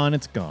it's gone,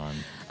 it's gone.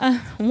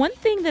 One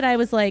thing that I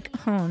was like,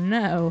 oh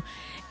no,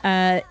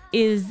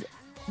 is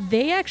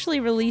they actually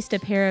released a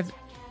pair of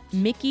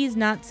Mickey's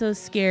Not So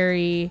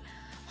Scary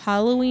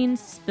Halloween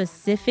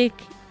specific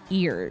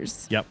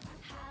ears. Yep.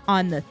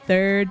 On the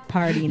third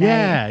party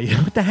night.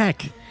 Yeah, what the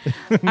heck?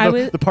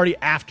 The party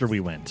after we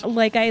went.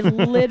 Like, I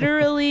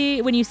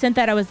literally, when you sent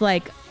that, I was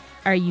like,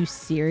 are you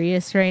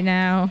serious right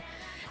now?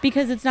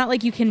 Because it's not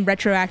like you can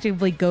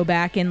retroactively go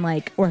back and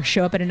or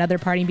show up at another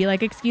party and be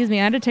like, excuse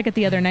me, I had a ticket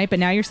the other night, but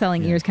now you're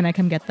selling ears. Can I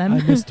come get them?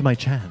 I missed my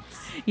chance.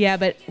 Yeah,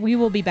 but we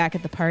will be back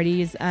at the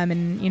parties,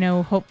 and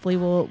hopefully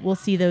we'll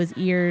see those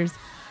ears.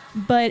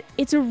 But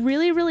it's a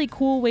really, really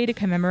cool way to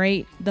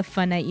commemorate the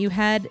fun night you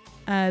had.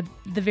 The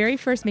very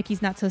first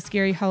Mickey's Not So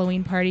Scary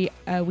Halloween party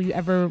we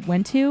ever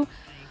went to,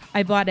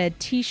 I bought a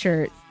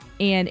T-shirt,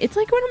 and it's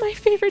like one of my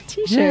favorite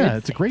T-shirts. Yeah,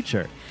 it's a great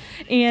shirt.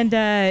 And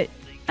I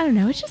don't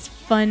know, it's just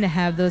fun to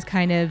have those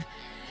kind of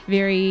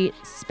very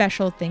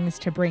special things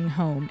to bring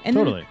home. And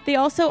totally. They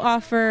also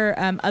offer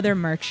other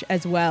merch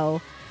as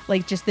well,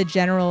 like just the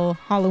general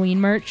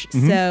Halloween merch.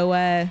 Mm-hmm.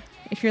 So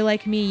if you're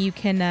like me, you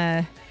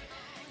can...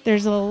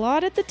 there's a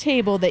lot at the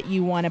table that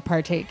you want to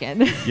partake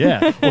in.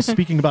 Yeah. Well,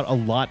 speaking about a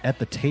lot at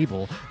the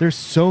table, there's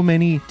so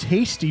many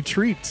tasty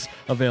treats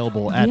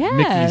available at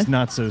Mickey's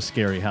Not So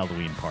Scary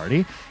Halloween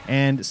Party.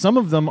 And some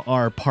of them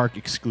are party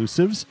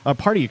exclusives,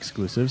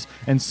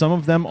 and some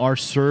of them are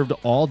served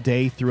all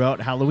day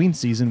throughout Halloween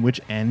season,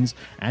 which ends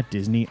at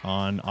Disney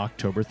on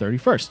October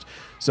 31st.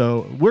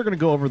 So we're going to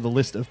go over the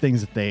list of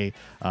things that they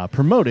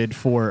promoted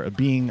for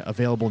being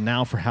available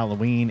now for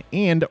Halloween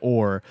and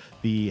or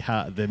the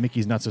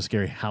Mickey's Not So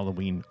Scary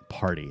Halloween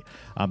Party.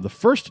 The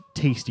first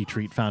tasty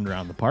treat found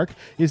around the park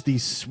is the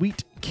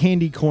sweet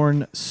candy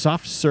corn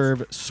soft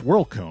serve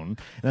swirl cone,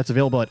 and that's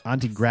available at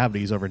Auntie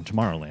Gravity's over in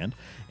Tomorrowland.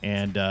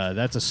 And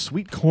that's a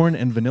sweet corn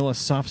and vanilla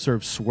soft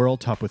serve swirl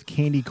topped with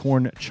candy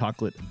corn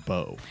chocolate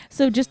bow.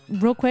 So just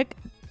real quick,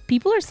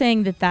 people are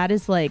saying that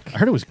is like... I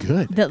heard it was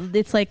good.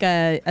 It's like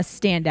a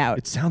standout.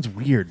 It sounds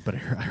weird, but I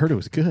heard it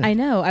was good. I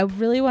know. I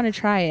really want to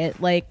try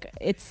it. Like,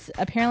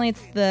 apparently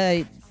it's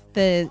the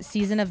the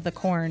season of the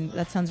corn.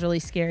 That sounds really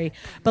scary.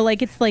 But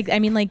like it's like I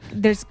mean like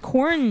there's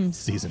corn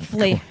Season of the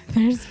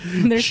corn.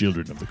 There's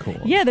Children of the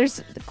corn. yeah,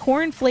 there's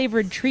corn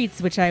flavored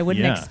treats which I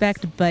wouldn't Yeah.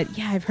 expect, but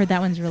yeah, I've heard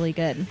that one's really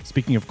good.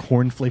 Speaking of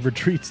corn-flavored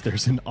treats,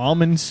 there's an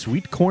almond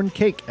sweet corn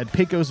cake at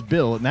Pecos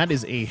Bill, and that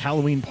is a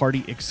Halloween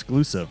party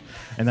exclusive.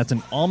 And that's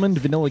an almond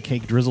vanilla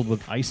cake drizzled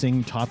with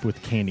icing topped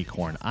with candy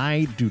corn.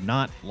 I do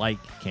not like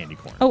candy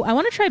corn. Oh, I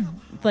want to try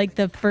like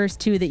the first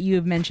two that you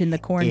have mentioned, the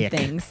corn Ick.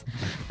 things.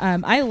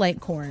 I like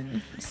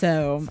corn,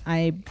 so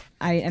I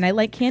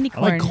like candy I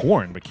corn. like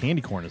corn, but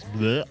candy corn is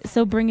bleh.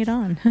 So bring it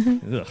on.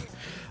 Ugh.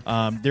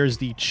 There's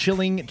the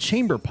chilling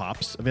chamber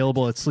pops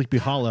available at Sleepy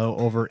Hollow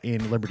over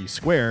in Liberty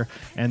Square,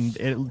 and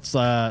it's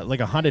like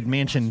a Haunted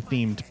Mansion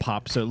themed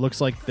pop. So it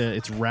looks like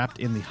it's wrapped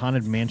in the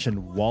Haunted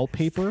Mansion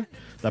wallpaper,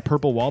 the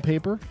purple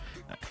wallpaper.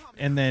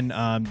 And then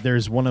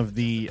there's one of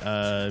the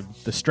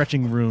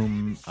stretching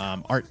room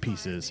art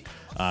pieces.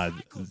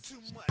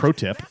 Pro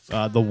tip: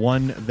 the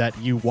one that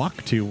you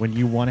walk to when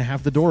you want to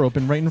have the door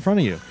open right in front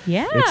of you.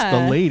 Yeah. It's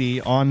the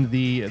lady on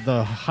the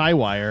high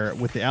wire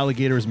with the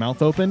alligator's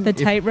mouth open. The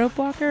tightrope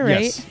walker,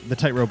 right? Yes, the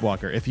tightrope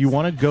walker. If you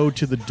want to go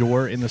to the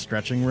door in the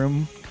stretching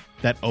room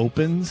that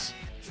opens,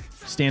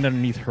 stand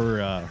underneath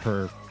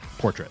her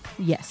portrait.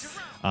 Yes.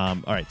 All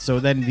right, so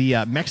then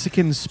the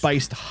Mexican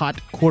spiced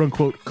hot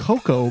quote-unquote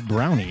cocoa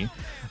brownie,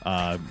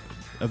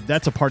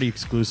 that's a party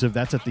exclusive.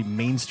 That's at the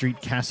Main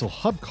Street Castle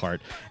Hub Cart,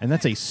 and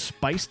that's a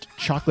spiced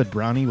chocolate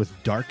brownie with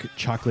dark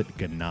chocolate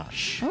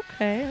ganache.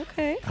 Okay.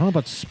 I don't know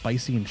about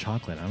spicy and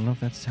chocolate. I don't know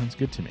if that sounds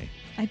good to me.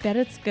 I bet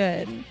it's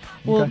good.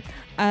 Well,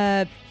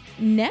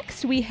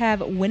 next we have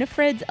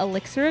Winifred's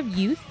Elixir of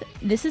Youth.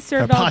 This is A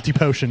served all party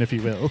potion, if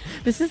you will.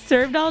 This is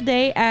served all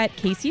day at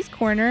Casey's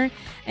Corner,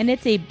 and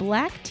it's a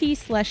black tea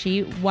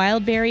slushy,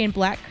 wild berry and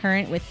black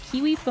currant with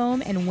kiwi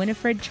foam and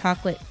Winifred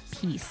chocolate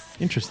piece.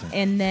 Interesting.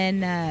 And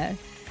then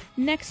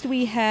next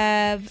we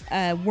have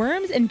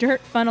Worms and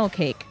Dirt Funnel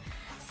Cake.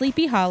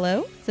 Sleepy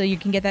Hollow, so you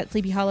can get that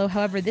Sleepy Hollow.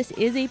 However, this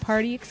is a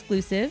party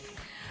exclusive.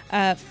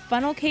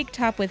 Funnel cake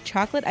topped with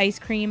chocolate ice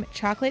cream,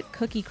 chocolate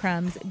cookie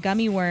crumbs,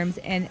 gummy worms,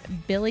 and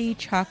Billy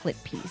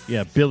chocolate piece.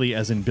 Yeah, Billy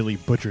as in Billy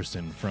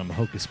Butcherson from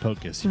Hocus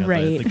Pocus. You know,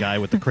 Right. the guy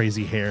with the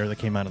crazy hair that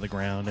came out of the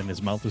ground and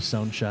his mouth was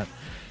sewn shut.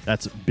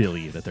 That's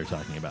Billy that they're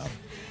talking about.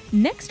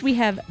 Next, we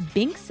have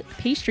Binks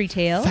Pastry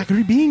Tail.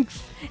 Thackeray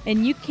Binks.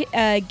 And you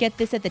can get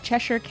this at the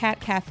Cheshire Cat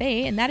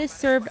Cafe, and that is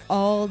served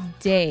all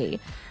day.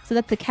 So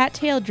that's the cat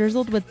tail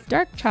drizzled with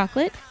dark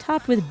chocolate,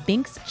 topped with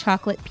Binks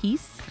chocolate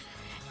piece.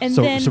 And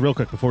So then, real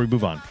quick before we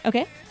move on,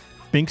 okay.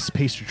 Binks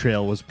Pastry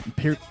Trail was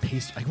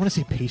I want to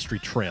say pastry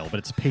trail, but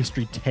it's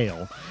pastry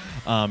tail.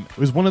 It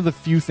was one of the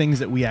few things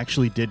that we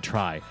actually did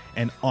try,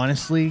 and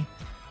honestly,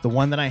 the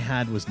one that I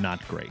had was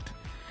not great.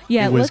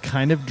 Yeah, it was let's-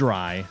 kind of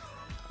dry.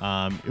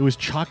 It was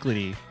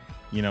chocolatey,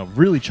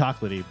 really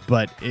chocolatey,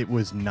 but it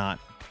was not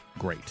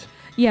great.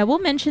 Yeah, we'll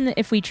mention that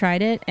if we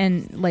tried it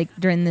and like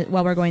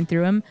while we're going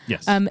through them.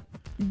 Yes.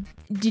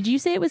 Did you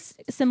say it was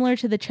similar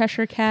to the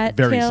Cheshire Cat?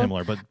 Very tail?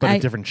 similar, but a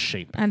different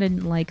shape. I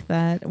didn't like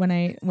that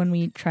when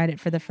we tried it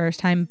for the first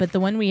time. But the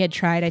one we had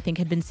tried, I think,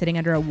 had been sitting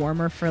under a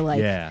warmer for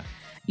like Yeah,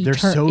 they're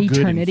so good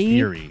eternity. in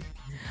theory.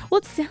 Well,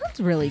 it sounds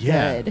really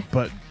Yeah, good.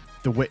 but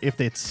the way if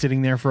it's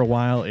sitting there for a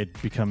while,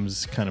 it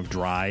becomes kind of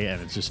dry,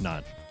 and it's just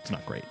not. It's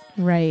not great.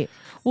 Right.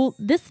 Well,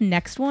 this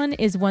next one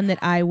is one that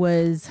I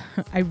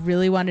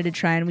really wanted to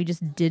try, and we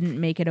just didn't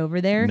make it over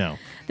there. No.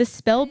 The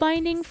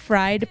Spellbinding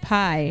Fried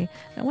Pie.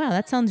 Now, wow,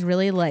 that sounds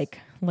really like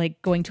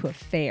going to a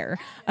fair.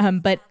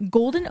 But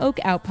Golden Oak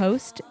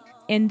Outpost,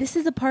 and this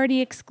is a party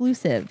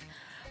exclusive.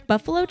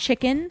 Buffalo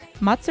chicken,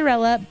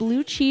 mozzarella,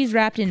 blue cheese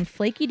wrapped in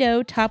flaky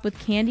dough, topped with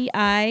candy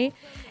eye,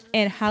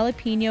 and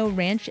jalapeno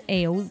ranch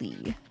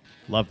aioli.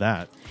 Love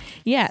that.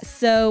 Yeah,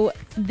 so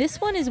this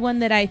one is one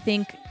that I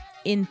think,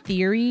 in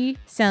theory,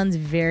 sounds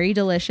very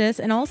delicious.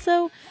 And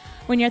also,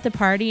 when you're at the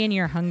party and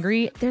you're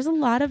hungry, there's a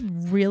lot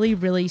of really,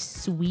 really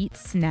sweet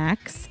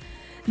snacks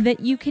that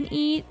you can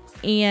eat.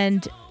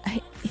 And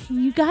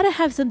you got to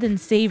have something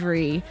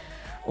savory.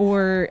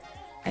 Or,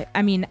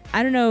 I mean,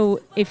 I don't know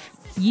if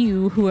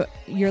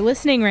you're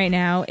listening right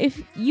now,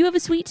 if you have a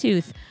sweet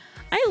tooth.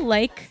 I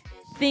like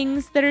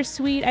things that are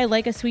sweet. I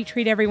like a sweet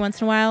treat every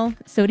once in a while.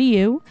 So do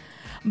you.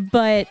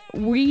 But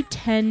we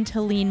tend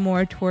to lean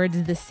more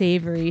towards the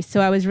savory.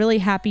 So I was really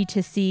happy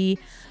to see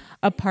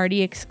a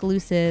party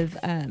exclusive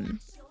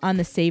on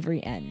the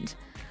savory end.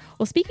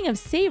 Well, speaking of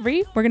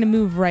savory, we're going to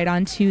move right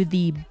on to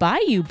the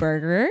Bayou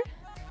Burger.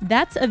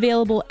 That's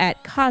available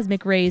at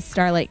Cosmic Rays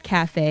Starlight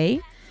Cafe.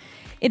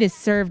 It is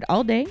served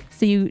all day,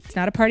 so it's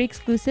not a party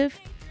exclusive.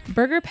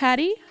 Burger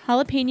patty,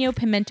 jalapeno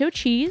pimento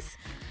cheese,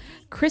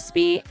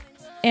 crispy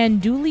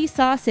andouille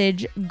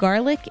sausage,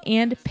 garlic,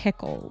 and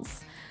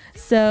pickles.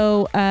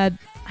 So I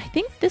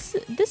think this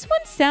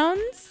one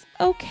sounds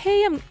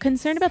okay. I'm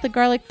concerned about the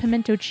garlic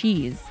pimento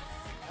cheese.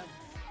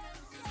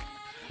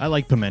 I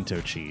like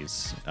pimento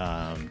cheese.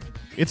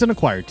 It's an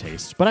acquired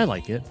taste, but I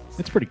like it.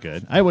 It's pretty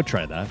good. I would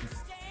try that.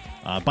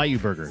 Bayou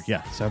Burger.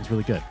 Yeah, sounds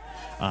really good.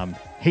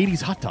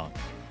 Hades hot dog.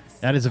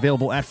 That is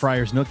available at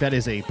Friar's Nook. That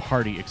is a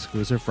party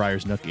exclusive.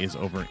 Friar's Nook is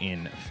over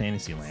in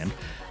Fantasyland.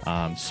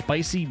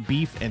 Spicy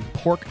beef and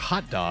pork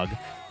hot dog,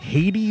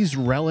 Hades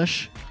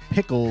relish,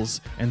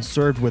 pickles, and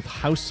served with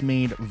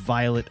house-made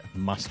violet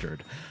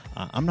mustard.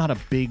 I'm not a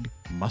big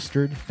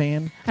mustard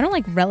fan. I don't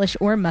like relish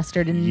or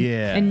mustard.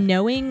 And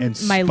knowing and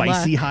my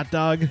spicy luck, hot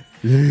dog.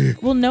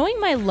 well, knowing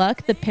my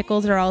luck, the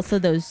pickles are also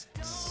those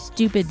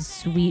stupid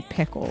sweet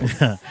pickles.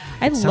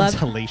 Sounds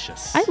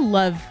hellacious. I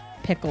love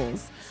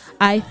pickles.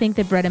 I think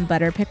that bread and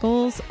butter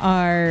pickles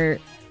are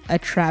a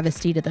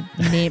travesty to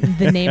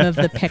the name of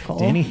the pickle.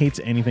 Danny hates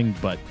anything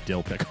but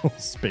dill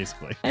pickles,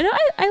 basically. I know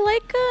I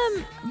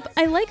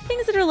like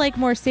things that are like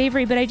more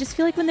savory, but I just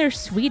feel like when they're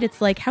sweet, it's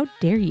like, how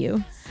dare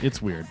you?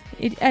 It's weird.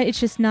 It's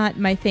just not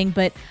my thing.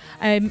 But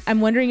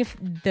I'm wondering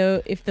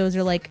if those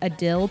are like a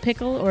dill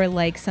pickle or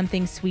like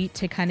something sweet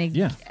to kind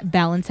of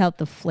balance out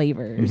the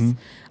flavors.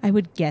 Mm-hmm. I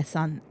would guess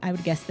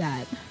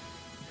that.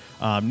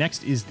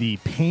 Next is the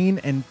Pain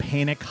and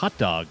Panic hot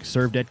dog,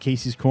 served at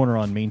Casey's Corner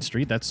on Main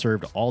Street. That's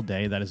served all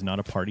day. That is not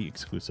a party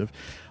exclusive.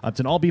 It's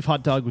an all-beef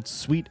hot dog with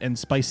sweet and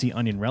spicy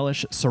onion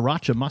relish,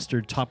 sriracha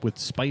mustard topped with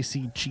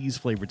spicy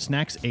cheese-flavored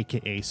snacks,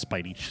 a.k.a.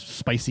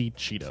 spicy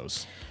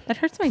Cheetos. That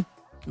hurts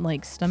my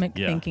stomach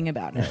thinking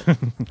about it.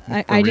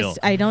 real.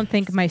 I don't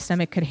think my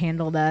stomach could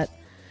handle that.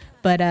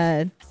 But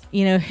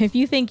if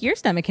you think your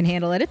stomach can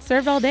handle it, it's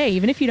served all day,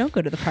 even if you don't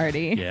go to the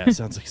party. Yeah, it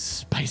sounds like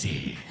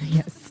spicy.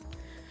 Yes.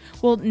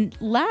 Well,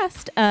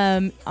 last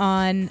in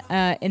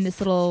this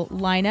little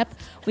lineup,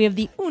 we have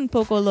the Un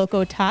Poco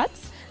Loco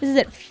Tots. This is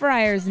at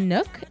Friar's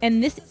Nook,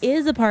 and this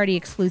is a party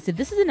exclusive.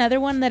 This is another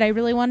one that I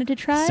really wanted to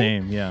try.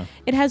 Same, yeah.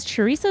 It has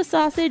chorizo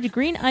sausage,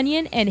 green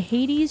onion, and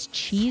Hades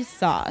cheese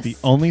sauce. The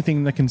only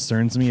thing that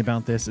concerns me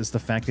about this is the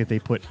fact that they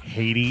put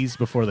Hades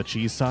before the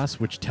cheese sauce,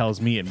 which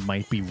tells me it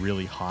might be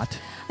really hot.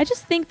 I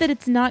just think that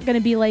it's not going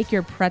to be like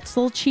your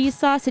pretzel cheese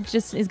sauce. It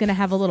just is going to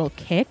have a little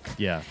kick.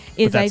 Yeah,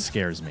 but that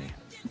scares me.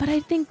 But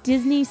I think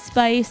Disney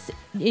spice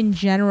in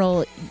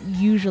general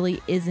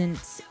usually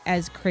isn't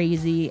as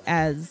crazy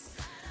as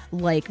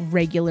like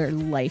regular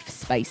life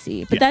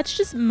spicy. But that's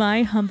just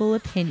my humble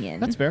opinion.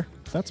 That's fair.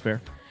 That's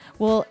fair.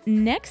 Well,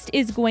 next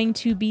is going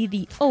to be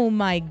the Oh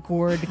My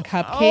Gourd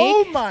cupcake.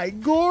 Oh My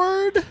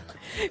Gourd!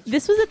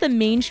 This was at the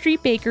Main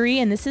Street Bakery,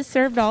 and this is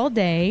served all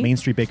day. Main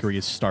Street Bakery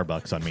is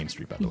Starbucks on Main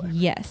Street, by the way.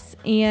 Yes.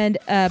 And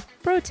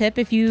pro tip,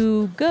 if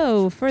you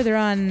go further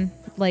on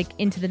like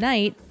into the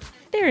night,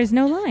 there is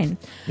no line,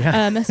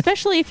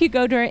 especially if you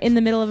go in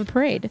the middle of a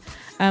parade,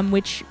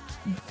 which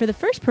for the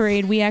first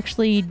parade, we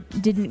actually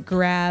didn't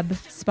grab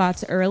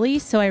spots early.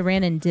 So I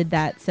ran and did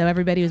that. So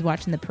everybody was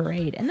watching the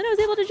parade. And then I was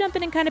able to jump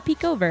in and kind of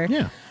peek over.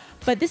 Yeah.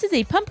 But this is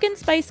a pumpkin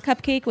spice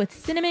cupcake with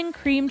cinnamon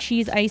cream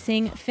cheese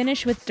icing,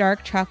 finished with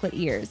dark chocolate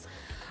ears.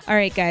 All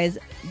right, guys,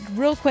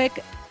 real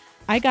quick.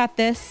 I got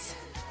this.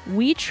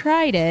 We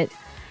tried it.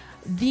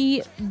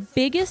 The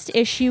biggest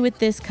issue with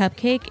this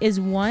cupcake is,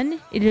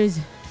 one, it is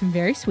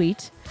very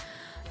sweet.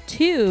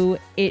 Two,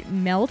 it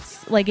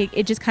melts. Like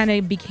it just kind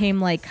of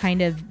became like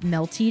kind of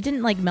melty. It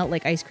didn't like melt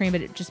like ice cream,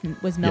 but it just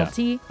was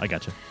melty. Yeah, I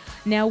gotcha.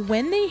 Now,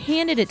 when they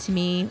handed it to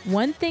me,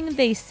 one thing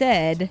they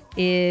said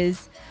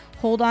is,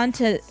 hold on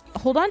to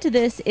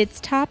this. It's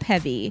top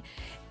heavy.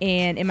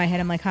 And in my head,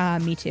 I'm like,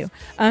 me too.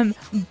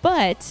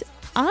 But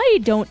I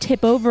don't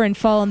tip over and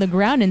fall on the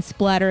ground and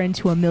splatter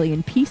into a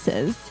million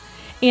pieces.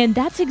 And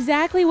that's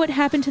exactly what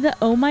happened to the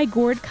Oh My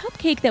Gourd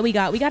cupcake that we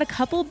got. We got a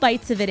couple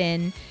bites of it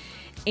in,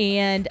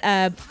 and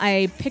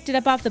I picked it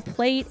up off the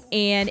plate,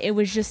 and it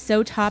was just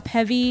so top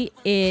heavy.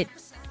 It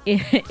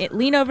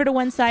leaned over to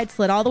one side,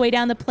 slid all the way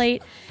down the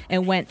plate,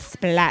 and went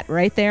splat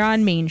right there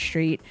on Main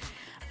Street.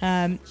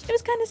 It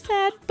was kind of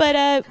sad,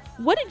 but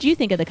what did you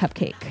think of the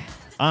cupcake?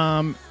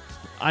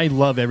 I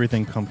love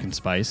everything pumpkin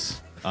spice.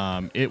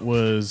 It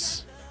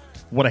was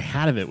what I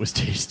had of it was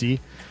tasty.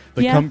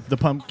 The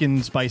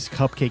pumpkin spice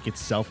cupcake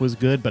itself was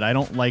good, but I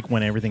don't like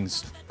when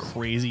everything's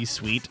crazy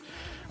sweet.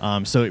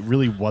 So it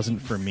really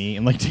wasn't for me.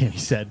 And like Danny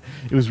said,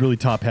 it was really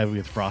top heavy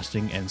with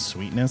frosting and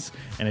sweetness,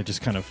 and it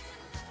just kind of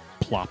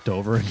plopped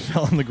over and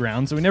fell on the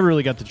ground. So we never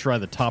really got to try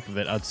the top of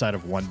it outside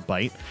of one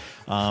bite.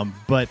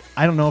 But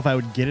I don't know if I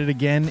would get it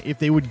again. If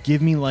they would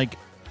give me like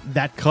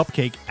that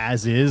cupcake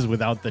as is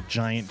without the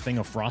giant thing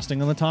of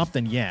frosting on the top,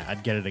 then yeah,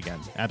 I'd get it again.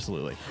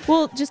 Absolutely.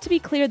 Well, just to be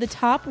clear, the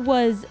top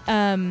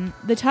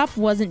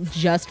wasn't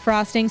just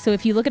frosting. So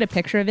if you look at a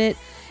picture of it,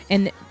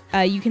 and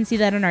you can see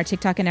that on our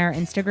TikTok and our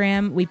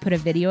Instagram, we put a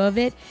video of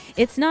it.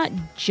 It's not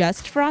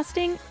just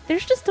frosting.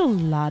 There's just a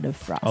lot of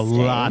frosting. A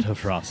lot of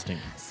frosting.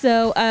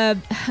 So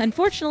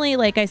unfortunately,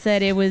 like I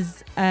said, it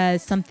was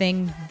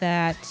something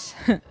that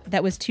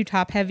that was too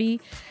top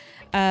heavy.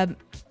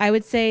 I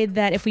would say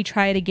that if we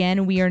try it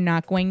again, we are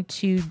not going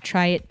to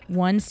try it,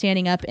 one,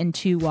 standing up, and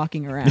two,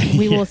 walking around.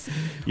 We will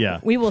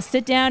we will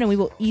sit down and we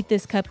will eat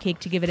this cupcake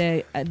to give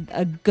it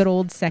a good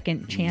old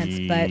second chance.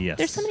 But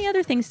there's so many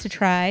other things to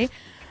try.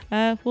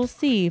 We'll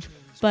see.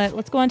 But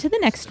let's go on to the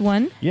next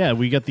one. Yeah,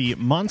 we got the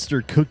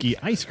Monster Cookie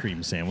Ice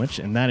Cream Sandwich,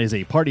 and that is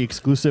a party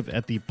exclusive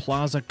at the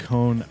Plaza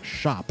Cone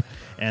shop.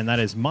 And that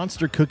is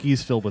monster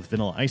cookies filled with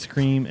vanilla ice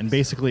cream, and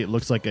basically it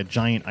looks like a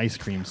giant ice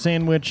cream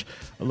sandwich.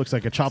 It looks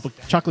like a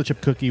chocolate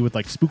chip cookie with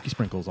like spooky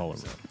sprinkles all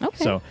over it.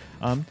 Okay. So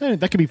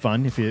that could be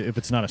fun if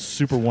it's not a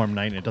super warm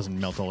night and it doesn't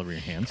melt all over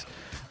your hands.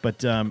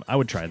 But I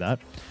would try that.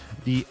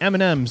 The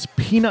M&M's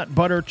Peanut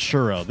Butter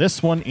Churro.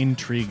 This one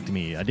intrigued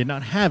me. I did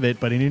not have it,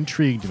 but it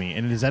intrigued me.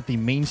 And it is at the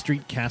Main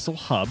Street Castle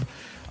Hub.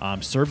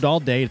 Served all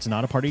day. It's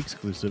not a party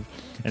exclusive.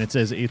 And it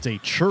says it's a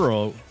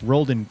churro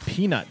rolled in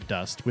peanut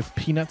dust with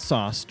peanut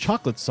sauce,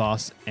 chocolate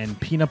sauce, and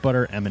peanut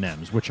butter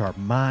M&M's, which are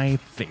my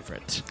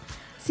favorite.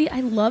 See,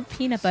 I love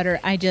peanut butter.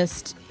 I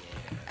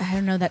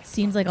don't know, that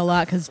seems like a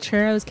lot because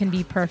churros can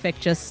be perfect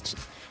just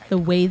the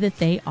way that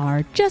they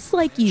are, just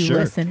like you, Sure.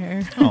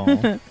 listener. Oh,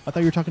 I thought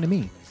you were talking to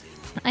me.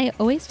 I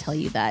always tell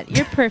you that.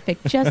 You're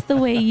perfect just the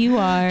way you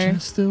are.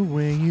 Just the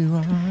way you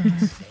are.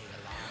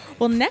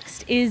 Well,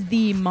 next is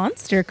the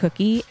Monster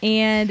Cookie,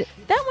 and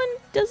that one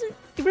doesn't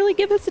really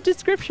give us a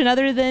description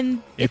other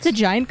than it's a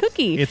giant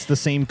cookie. It's the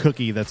same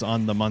cookie that's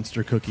on the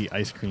Monster Cookie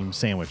ice cream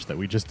sandwich that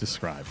we just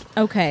described.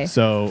 Okay.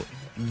 So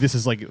this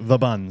is like the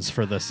buns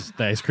for the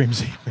ice cream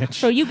sandwich.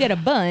 So you get a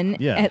bun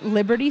Yeah. at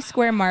Liberty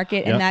Square Market,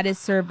 and Yep. that is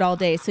served all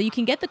day. So you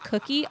can get the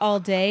cookie all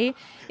day.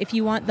 If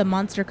you want the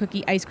Monster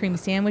Cookie ice cream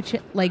sandwich,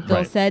 like Bill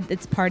Right. said,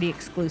 it's party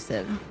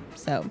exclusive.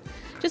 So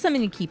just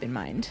something to keep in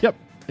mind. Yep,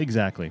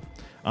 exactly.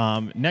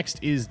 Next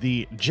is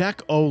the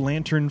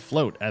Jack-O-Lantern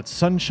Float at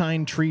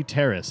Sunshine Tree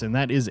Terrace, and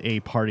that is a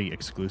party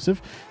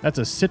exclusive. That's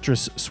a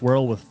citrus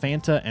swirl with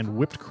Fanta and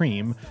whipped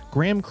cream,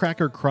 graham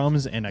cracker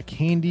crumbs, and a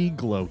candy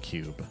glow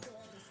cube.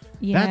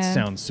 Yeah. That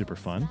sounds super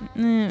fun.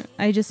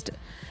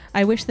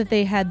 I wish that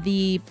they had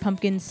the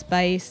pumpkin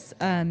spice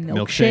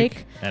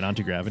milkshake. at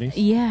Anti-Gravity's.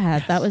 Yeah,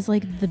 that was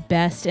like the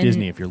best. And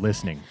Disney, if you're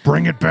listening,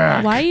 bring it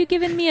back. why are you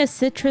giving me a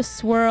citrus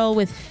swirl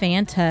with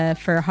Fanta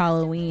for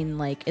Halloween?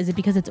 Like, is it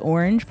because it's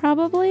orange?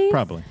 Probably.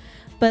 Probably.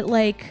 But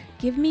like,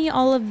 give me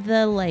all of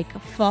the like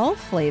fall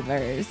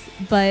flavors.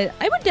 But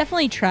I would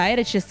definitely try it.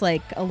 It's just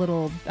like a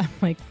little. I'm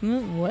like,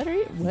 what are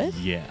you? What?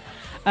 Yeah.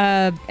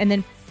 And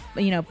then,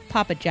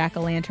 pop a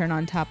jack-o'-lantern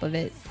on top of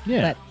it.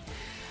 Yeah.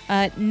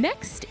 But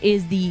next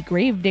is the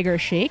Gravedigger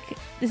Shake.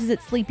 This is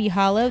at Sleepy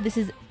Hollow. This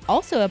is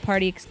also a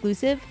party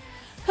exclusive.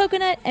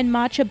 Coconut and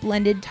matcha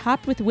blended,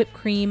 topped with whipped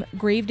cream,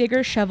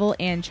 Gravedigger shovel,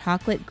 and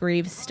chocolate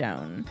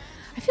gravestone.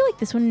 I feel like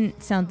this one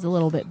sounds a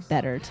little bit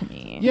better to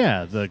me.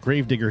 Yeah, the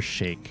Gravedigger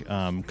Shake.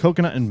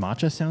 Coconut and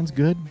matcha sounds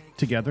good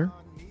together.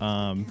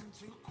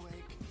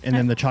 And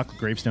then the chocolate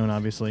gravestone,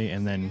 obviously,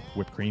 and then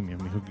whipped cream.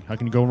 I mean, how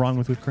can you go wrong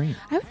with whipped cream?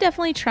 I would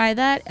definitely try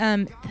that.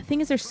 The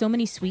thing is, there's so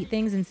many sweet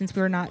things, and since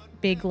we're not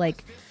big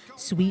like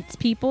sweets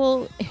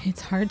people,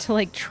 it's hard to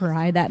like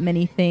try that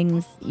many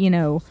things,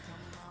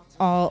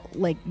 all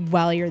like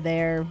while you're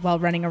there, while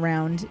running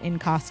around in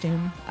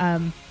costume.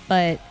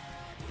 But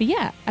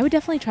yeah, I would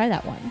definitely try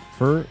that one.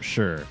 For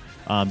sure.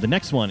 The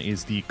next one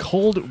is the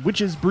Cold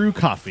Witch's Brew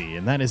Coffee,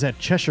 and that is at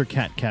Cheshire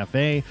Cat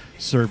Cafe,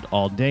 served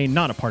all day,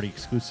 not a party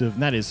exclusive.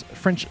 And that is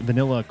French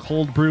vanilla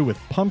cold brew with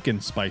pumpkin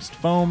spiced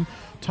foam,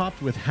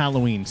 topped with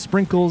Halloween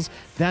sprinkles.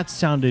 That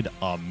sounded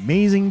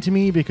amazing to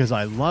me because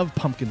I love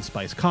pumpkin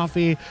spice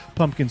coffee,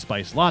 pumpkin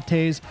spice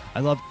lattes. I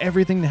love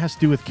everything that has to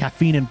do with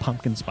caffeine and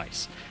pumpkin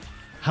spice.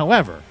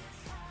 However,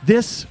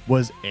 this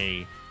was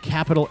a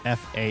capital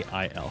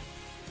Fail.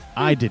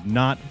 I did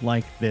not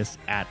like this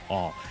at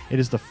all. It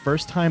is the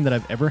first time that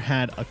I've ever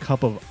had a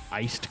cup of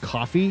iced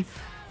coffee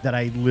that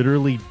I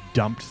literally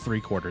dumped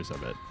 3/4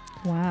 of it.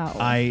 Wow.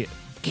 I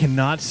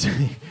cannot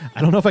say,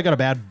 I don't know if I got a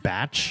bad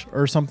batch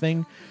or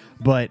something,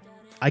 but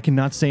I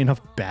cannot say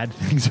enough bad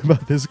things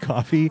about this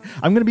coffee.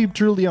 I'm going to be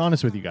truly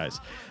honest with you guys.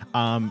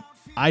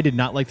 I did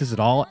not like this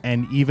at all,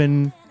 and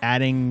even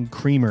adding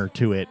creamer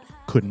to it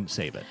couldn't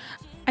save it.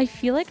 I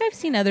feel like I've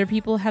seen other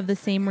people have the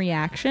same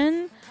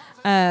reaction.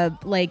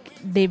 Like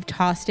they've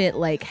tossed it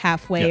like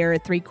halfway Yep. or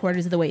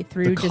 3/4 of the way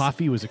through. The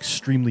coffee was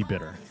extremely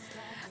bitter.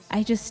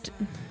 I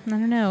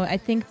don't know. I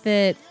think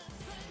that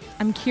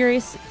I'm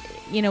curious,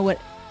 what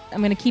I'm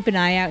going to keep an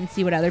eye out and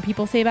see what other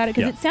people say about it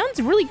because Yeah. it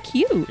sounds really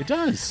cute. It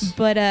does.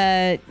 But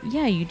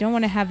yeah, you don't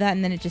want to have that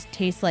and then it just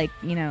tastes like,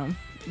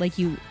 like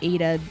you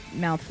ate a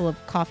mouthful of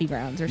coffee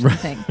grounds or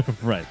something.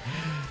 Right.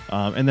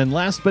 And then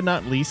last but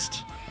not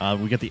least,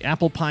 we get the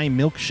apple pie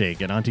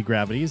milkshake at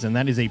Anti-Gravity's, and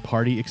that is a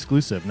party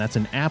exclusive. And that's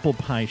an apple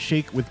pie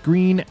shake with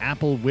green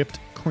apple whipped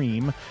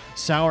cream,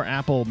 sour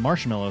apple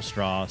marshmallow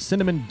straw,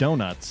 cinnamon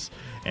donuts,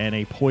 and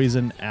a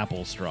poison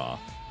apple straw.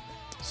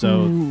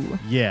 So, Ooh.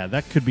 yeah,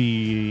 that could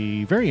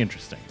be very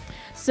interesting.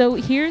 So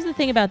here's the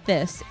thing about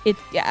this.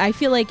 I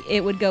feel like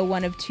it would go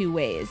one of two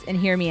ways, and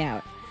hear me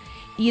out.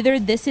 Either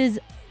this is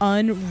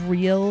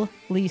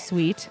unreally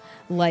sweet,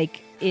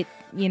 like it,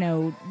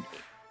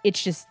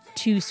 it's just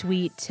too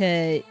sweet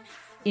to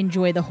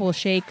enjoy the whole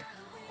shake,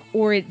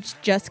 or it's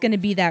just going to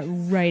be that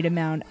right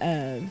amount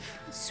of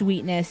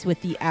sweetness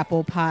with the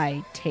apple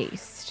pie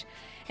taste.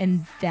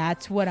 And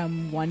that's what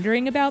I'm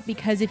wondering about,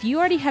 because if you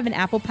already have an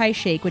apple pie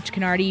shake, which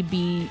can already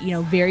be,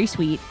 very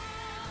sweet,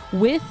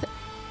 with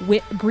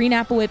green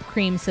apple whipped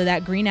cream, so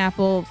that green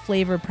apple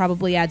flavor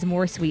probably adds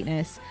more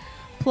sweetness,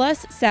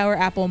 plus sour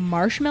apple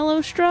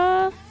marshmallow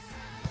straw,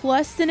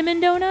 plus cinnamon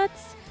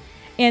donuts,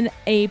 and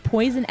a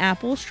poison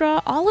apple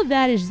straw, all of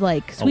that is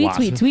like sweet.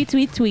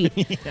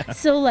 Yeah.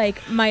 So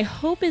like my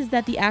hope is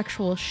that the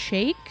actual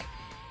shake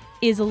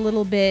is a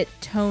little bit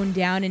toned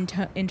down in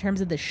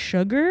terms of the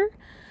sugar,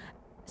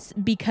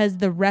 because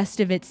the rest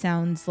of it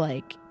sounds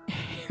like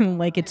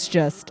like it's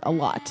just a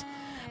lot.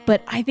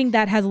 But I think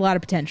that has a lot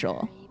of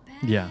potential.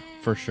 Yeah,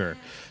 for sure.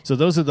 So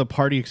those are the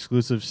party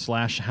exclusive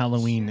 /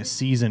 Halloween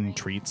season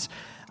treats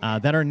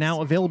that are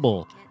now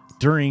available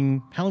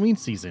during Halloween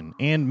season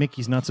and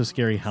Mickey's Not So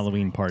Scary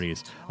Halloween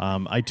parties.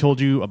 I told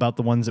you about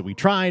the ones that we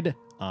tried.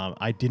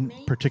 I didn't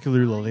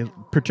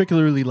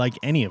particularly like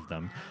any of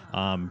them.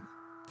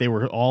 They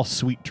were all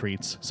sweet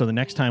treats. So the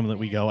next time that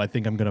we go, I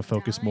think I'm going to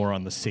focus more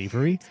on the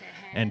savory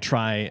and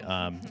try,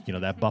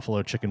 that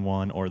buffalo chicken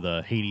one or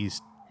the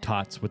Hades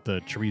tots with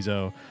the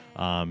chorizo.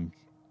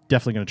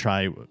 Definitely going to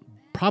try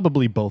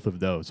probably both of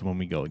those when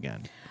we go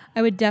again.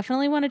 I would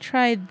definitely want to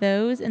try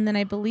those, and then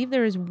I believe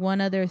there is one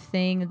other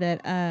thing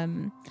that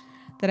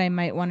I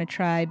might want to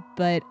try,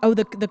 but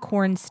the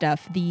corn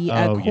stuff,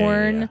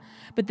 corn, yeah.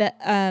 But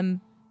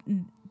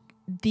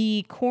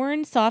the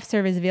corn soft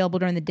serve is available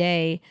during the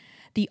day.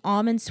 The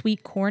almond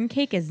sweet corn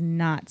cake is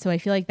not, so I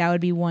feel like that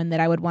would be one that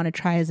I would want to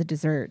try as a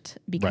dessert,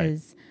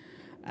 because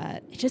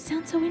it just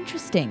sounds so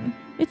interesting.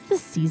 It's the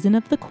season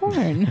of the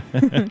corn.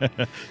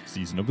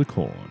 Season of the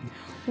corn.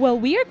 Well,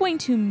 we are going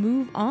to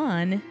move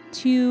on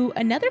to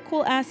another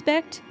cool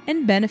aspect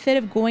and benefit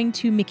of going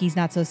to Mickey's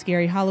Not So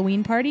Scary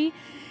Halloween Party,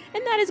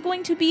 and that is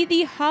going to be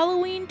the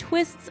Halloween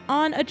twists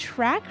on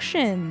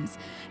attractions.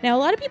 Now, a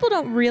lot of people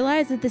don't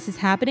realize that this is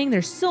happening.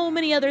 There's so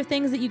many other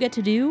things that you get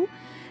to do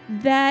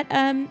that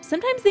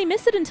sometimes they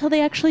miss it until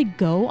they actually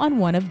go on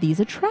one of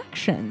these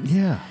attractions.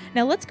 Yeah.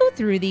 Now, let's go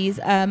through these.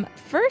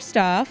 First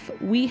off,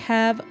 we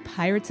have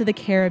Pirates of the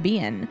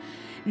Caribbean.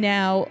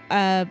 Now,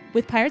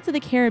 with Pirates of the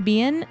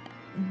Caribbean,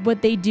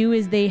 what they do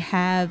is they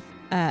have...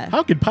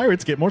 How could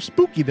pirates get more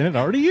spooky than it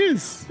already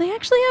is? They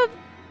actually have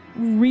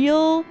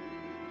real,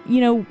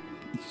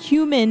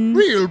 human...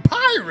 Real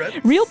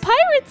pirates? Real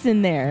pirates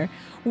in there.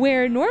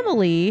 Where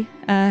normally,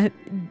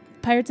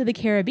 Pirates of the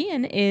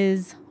Caribbean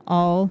is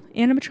all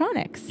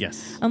animatronics.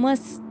 Yes.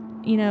 Unless,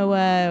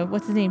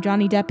 what's his name?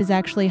 Johnny Depp is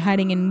actually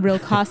hiding in real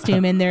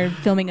costume and they're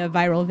filming a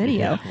viral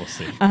video. Yeah, we'll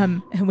see.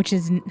 Which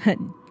is...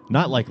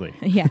 Not likely.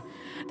 Yeah.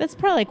 That's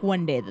probably like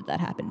one day that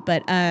happened.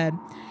 But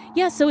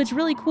so it's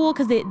really cool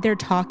because they're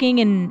talking,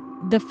 and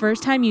the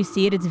first time you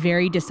see it, it's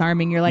very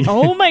disarming. You're like,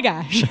 oh my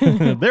gosh.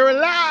 They're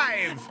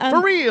alive!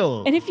 For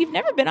real! And if you've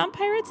never been on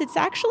Pirates, it's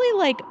actually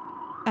like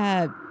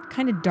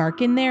kind of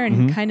dark in there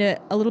and kind of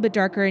a little bit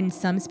darker in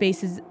some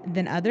spaces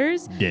than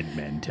others. Dead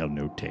men tell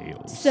no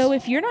tales. So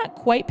if you're not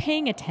quite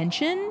paying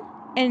attention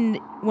and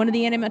one of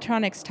the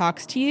animatronics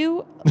talks to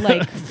you,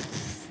 like...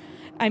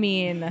 I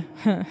mean,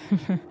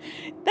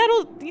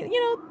 that'll,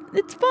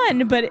 it's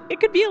fun, but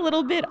it could be a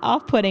little bit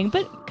off-putting,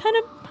 but kind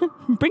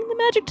of bring the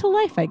magic to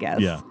life, I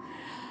guess. Yeah.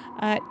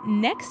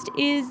 Next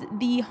is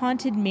the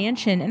Haunted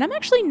Mansion, and I'm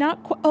actually not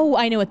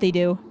I know what they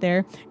do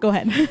there. Go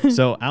ahead.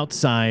 So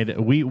outside,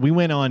 we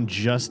went on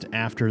just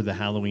after the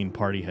Halloween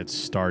party had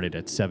started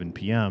at 7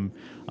 p.m.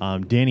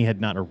 Danny had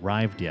not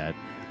arrived yet,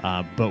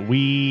 but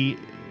we,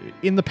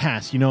 in the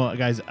past,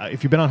 guys,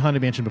 if you've been on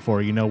Haunted Mansion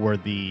before, you know where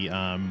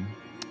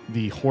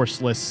the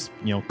horseless,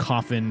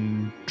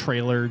 coffin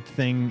trailer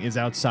thing is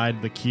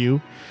outside the queue.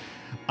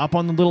 Up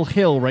on the little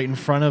hill right in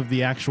front of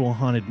the actual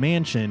Haunted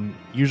Mansion,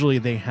 usually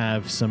they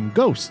have some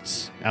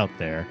ghosts out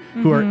there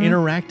who are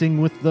interacting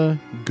with the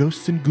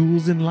ghosts and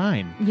ghouls in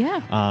line.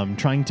 Yeah.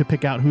 Trying to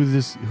pick out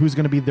who's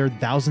going to be their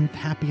 1000th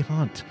happy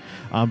haunt.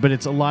 But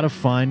it's a lot of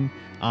fun.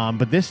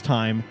 But this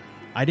time,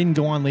 I didn't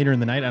go on later in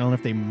the night. I don't know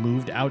if they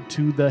moved out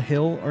to the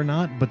hill or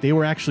not, but they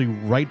were actually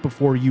right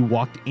before you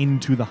walked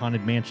into the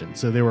Haunted Mansion.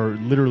 So they were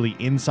literally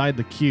inside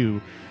the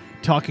queue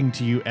talking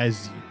to you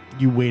as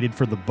you waited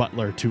for the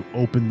butler to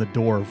open the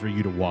door for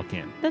you to walk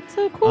in. That's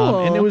so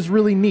cool. And it was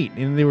really neat.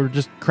 And they were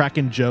just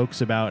cracking jokes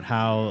about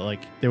how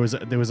there was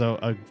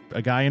a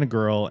guy and a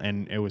girl,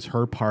 and it was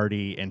her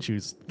party, and she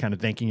was kind of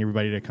thanking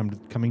everybody to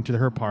coming to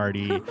her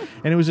party.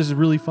 And it was just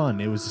really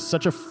fun. It was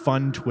such a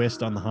fun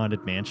twist on the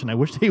Haunted Mansion. I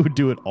wish they would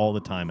do it all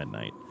the time at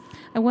night.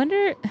 I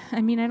wonder,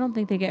 I don't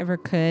think they ever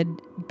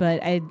could,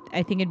 but I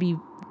think it'd be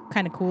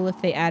kind of cool if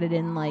they added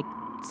in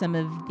some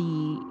of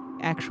the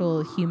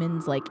actual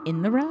humans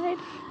in the ride.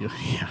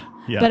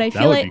 Yeah. But I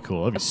feel that would be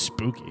cool. That'd be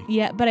spooky.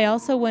 Yeah, but I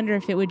also wonder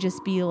if it would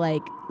just be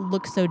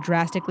look so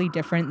drastically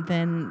different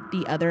than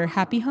the other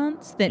happy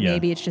haunts that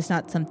maybe it's just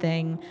not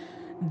something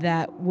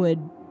that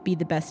would be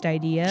the best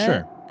idea.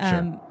 Sure.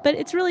 But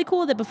it's really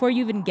cool that before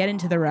you even get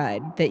into the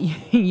ride that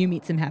you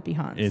meet some happy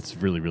haunts. It's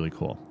really, really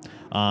cool.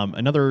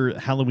 Another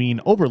Halloween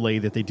overlay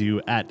that they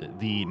do at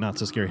the Not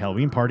So Scary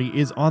Halloween Party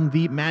is on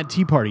the Mad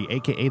Tea Party,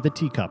 a.k.a. the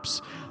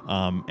Teacups.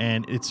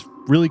 And it's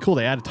really cool.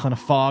 They add a ton of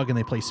fog and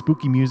they play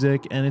spooky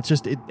music, and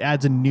it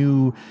adds a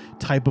new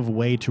type of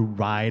way to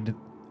ride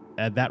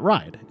at that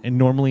ride. And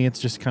normally it's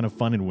just kind of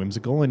fun and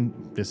whimsical,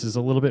 and this is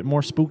a little bit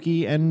more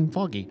spooky and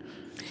foggy.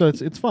 So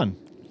it's fun.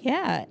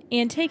 Yeah,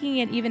 and taking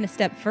it even a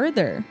step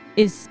further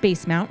is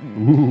Space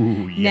Mountain.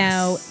 Ooh, yes.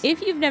 Now,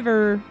 if you've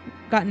never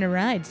gotten to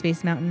ride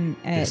Space Mountain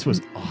at This was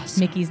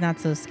awesome. Mickey's Not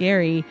So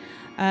Scary,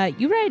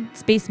 you ride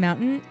Space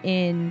Mountain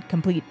in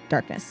complete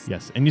darkness.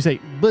 Yes, and you say,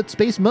 but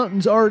Space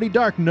Mountain's already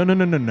dark. No.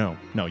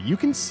 No, you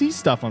can see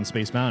stuff on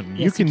Space Mountain.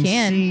 Yes, you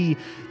can. See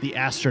the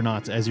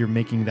astronauts as you're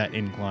making that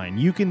incline.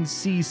 You can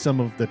see some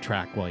of the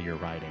track while you're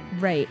riding.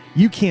 Right.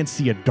 You can't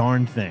see a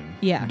darn thing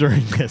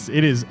during this.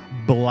 It is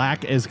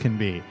black as can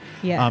be.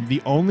 Yeah.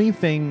 The only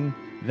thing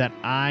that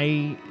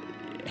I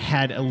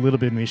had a little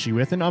bit of an issue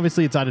with, and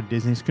obviously it's out of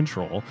Disney's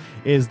control,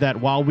 is that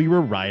while we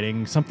were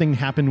riding, something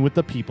happened with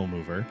the People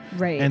Mover.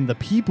 Right. And the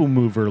People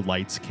Mover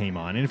lights came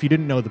on. And if you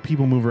didn't know, the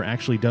People Mover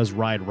actually does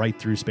ride right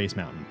through Space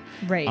Mountain.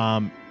 Right.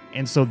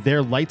 And so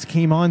their lights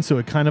came on, so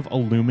it kind of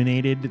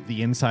illuminated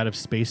the inside of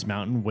Space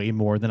Mountain way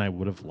more than I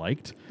would have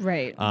liked.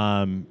 Right.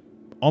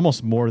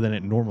 Almost more than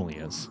it normally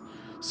is.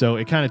 So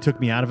it kind of took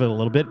me out of it a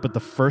little bit, but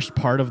the first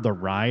part of the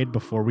ride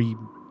before we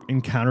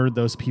encountered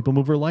those People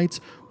Mover lights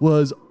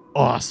was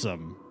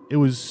awesome. It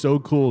was so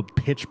cool.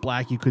 Pitch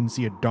black. You couldn't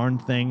see a darn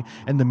thing.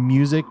 And the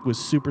music was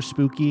super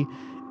spooky.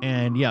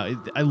 And yeah,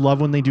 I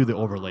love when they do the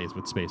overlays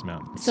with Space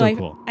Mountain. It's so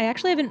cool. I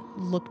actually haven't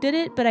looked at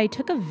it, but I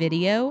took a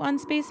video on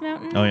Space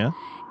Mountain. Oh, yeah?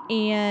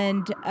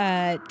 And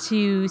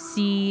to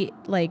see,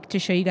 like, to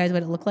show you guys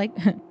what it looked like,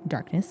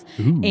 darkness,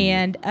 Ooh.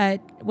 and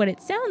what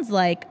it sounds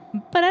like.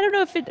 But I don't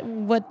know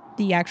what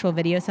the actual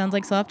video sounds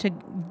like, so I'll have to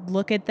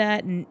look at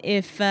that. And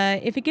if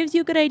it gives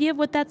you a good idea of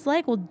what that's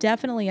like, we'll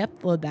definitely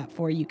upload that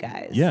for you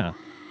guys. Yeah.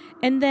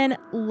 And then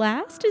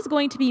last is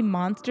going to be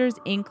Monsters,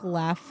 Inc.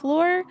 Laugh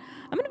Floor.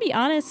 I'm going to be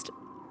honest,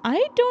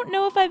 I don't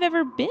know if I've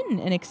ever been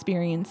and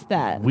experienced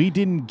that. We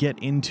didn't get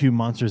into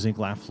Monsters, Inc.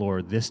 Laugh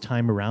Floor this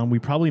time around. We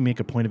probably make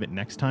a point of it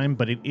next time,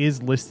 but it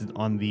is listed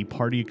on the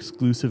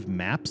party-exclusive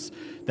maps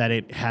that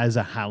it has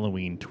a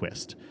Halloween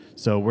twist.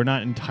 So we're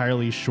not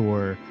entirely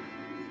sure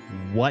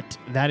what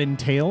that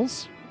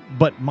entails,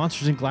 but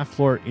Monsters, Inc. Laugh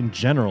Floor in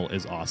general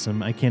is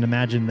awesome. I can't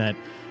imagine that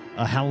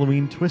a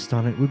Halloween twist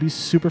on it would be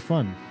super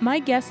fun. My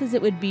guess is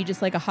it would be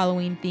just like a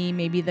Halloween theme.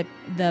 Maybe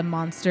the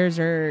monsters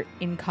are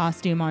in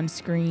costume on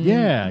screen.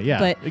 Yeah,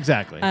 but,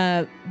 exactly.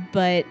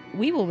 But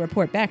we will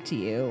report back to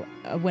you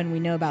when we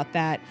know about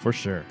that. For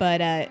sure.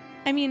 But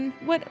I mean,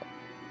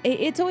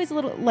 it's always a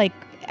little like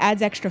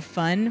adds extra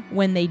fun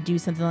when they do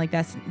something like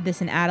this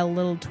and add a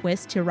little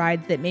twist to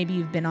rides that maybe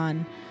you've been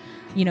on,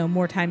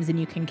 more times than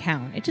you can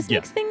count. It just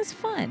makes things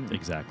fun.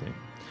 Exactly.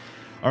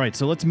 All right,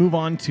 so let's move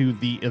on to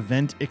the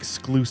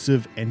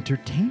event-exclusive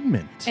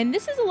entertainment. And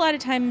this is a lot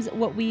of times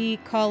what we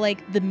call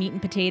like the meat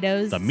and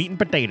potatoes. The meat and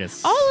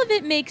potatoes. All of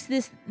it makes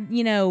this,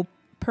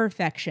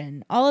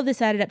 perfection. All of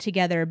this added up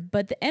together,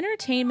 but the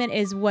entertainment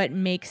is what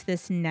makes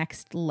this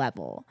next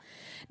level.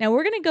 Now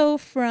we're going to go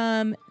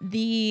from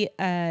the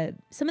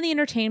some of the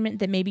entertainment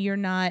that maybe you're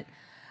not,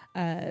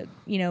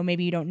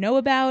 maybe you don't know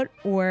about,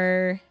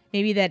 or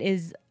maybe that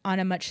is on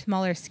a much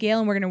smaller scale,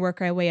 and we're going to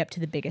work our way up to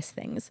the biggest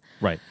things.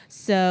 Right.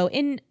 So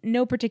in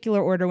no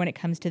particular order when it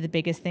comes to the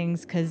biggest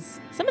things, because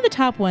some of the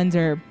top ones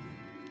are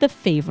the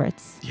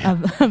favorites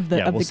of the group.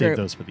 Yeah, we'll save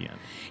those for the end.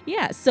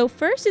 Yeah, so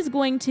first is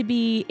going to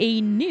be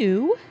a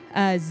new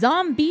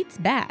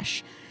Zombeats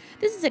Bash.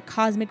 This is at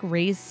Cosmic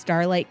Rays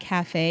Starlight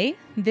Cafe.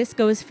 This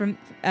goes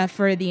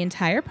for the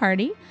entire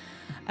party.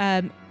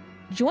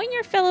 Join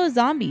your fellow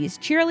zombies,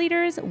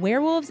 cheerleaders,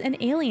 werewolves, and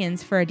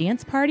aliens for a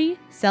dance party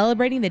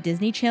celebrating the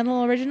Disney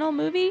Channel original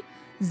movie,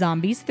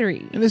 Zombies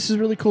 3. And this is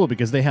really cool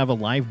because they have a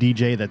live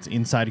DJ that's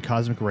inside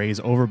Cosmic Rays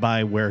over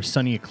by where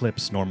Sunny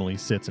Eclipse normally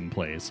sits and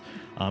plays,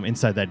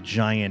 inside that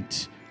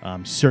giant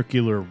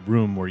circular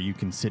room where you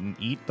can sit and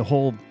eat. The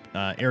whole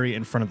area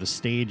in front of the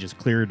stage is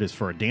cleared as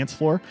for a dance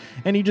floor,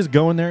 and you just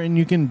go in there and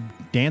you can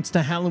dance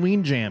to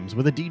Halloween jams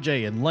with a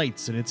DJ and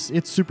lights, and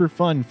it's super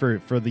fun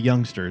for the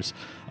youngsters.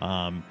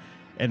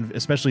 And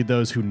especially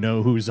those who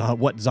know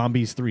what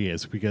Zombies 3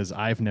 is, because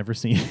I've never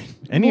seen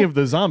any of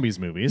the Zombies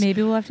movies.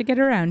 Maybe we'll have to get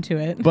around to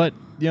it. But,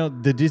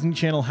 the Disney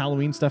Channel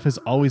Halloween stuff has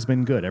always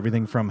been good.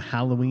 Everything from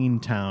Halloween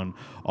Town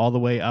all the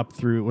way up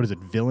through, what is it,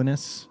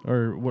 Villainous?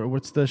 Or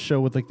what's the show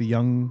with like the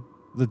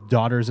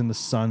daughters and the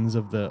sons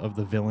of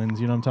the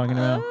villains? You know what I'm talking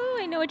about? Oh,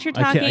 I know what you're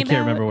talking about. I can't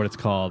remember what it's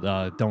called.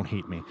 Don't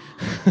hate me.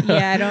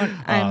 Yeah, I don't.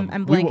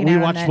 I'm blanking out. We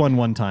on watched that.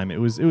 one time. It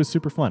was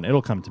super fun.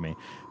 It'll come to me.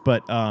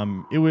 But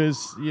it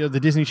was the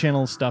Disney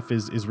Channel stuff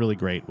is really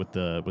great with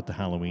the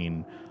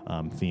Halloween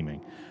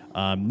theming.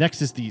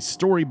 Next is the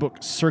Storybook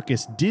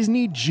Circus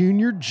Disney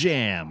Junior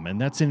Jam, and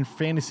that's in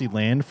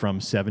Fantasyland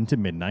from 7 to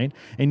midnight.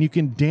 And you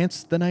can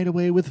dance the night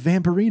away with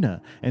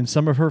Vampirina and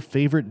some of her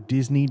favorite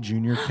Disney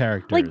Junior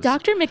characters. Like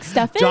Dr.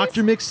 McStuffins?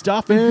 Dr.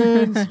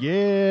 McStuffins,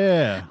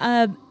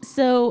 yeah.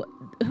 So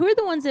who are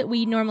the ones that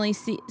we normally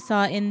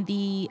saw in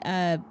the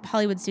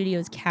Hollywood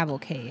Studios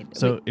Cavalcade?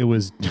 So it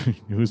was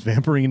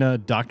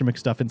Vampirina, Dr.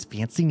 McStuffins,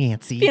 Fancy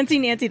Nancy. Fancy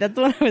Nancy, that's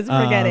the one I was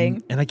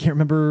forgetting. And I can't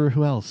remember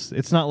who else.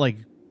 It's not like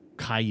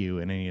Caillou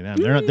and any of them.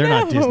 They're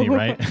not Disney,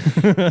 right?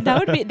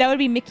 that would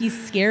be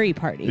Mickey's Scary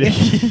Party.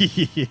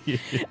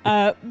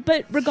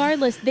 But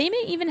regardless, they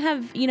may even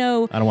have, I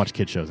don't watch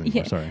kid shows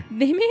anymore, sorry.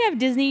 They may have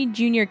Disney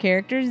Junior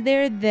characters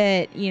there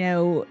that,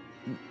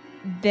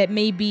 that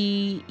may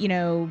be,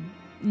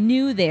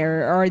 new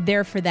there or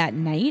there for that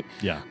night.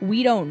 Yeah.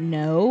 We don't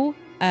know.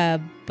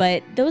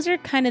 But those are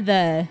kind of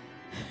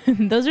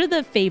those are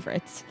the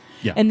favorites.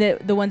 Yeah. And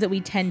the ones that we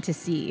tend to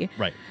see.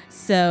 Right.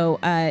 So,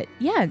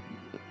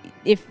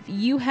 if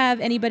you have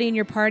anybody in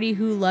your party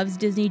who loves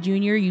Disney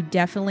Junior, you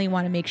definitely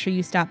want to make sure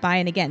you stop by.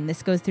 And again,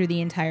 this goes through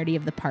the entirety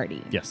of the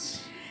party.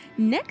 Yes.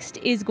 Next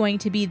is going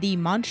to be the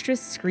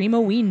Monstrous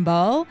Scream-O-Ween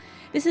Ball.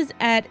 This is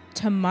at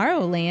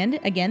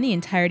Tomorrowland. Again, the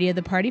entirety of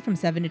the party from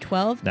 7 to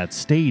 12. That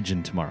stage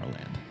in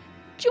Tomorrowland.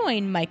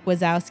 Join Mike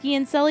Wazowski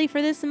and Sully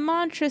for this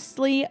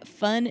monstrously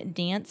fun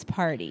dance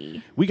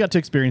party. We got to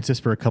experience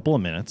this for a couple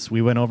of minutes.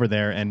 We went over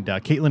there, and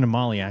Caitlin and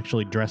Molly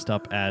actually dressed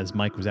up as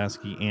Mike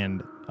Wazowski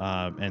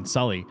and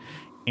Sully,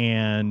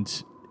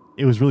 and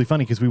it was really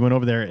funny because we went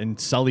over there, and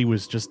Sully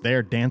was just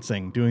there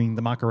dancing, doing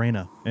the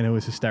Macarena, and it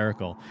was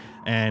hysterical.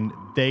 And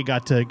they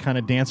got to kind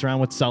of dance around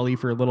with Sully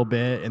for a little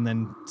bit, and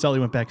then Sully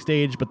went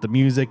backstage, but the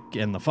music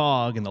and the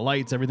fog and the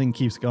lights, everything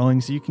keeps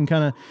going, so you can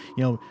kind of,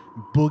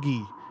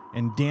 boogie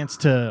and dance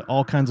to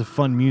all kinds of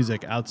fun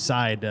music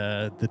outside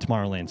the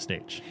Tomorrowland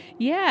stage.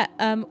 Yeah.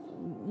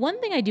 One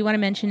thing I do want to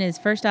mention is,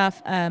 first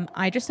off,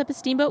 I dressed up as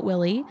Steamboat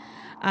Willie.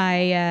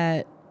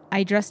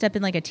 I dressed up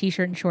in like a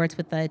t-shirt and shorts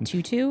with a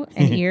tutu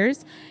and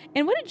ears.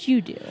 And what did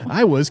you do?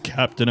 I was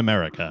Captain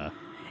America.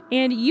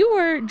 And you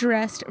were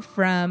dressed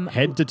from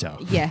head to toe.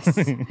 Yes.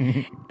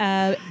 In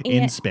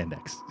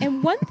spandex.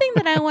 And one thing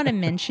that I want to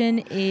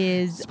mention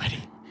is,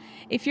 Spidey.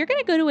 If you're going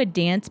to go to a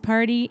dance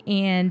party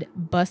and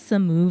bust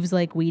some moves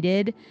like we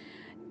did,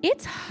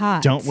 it's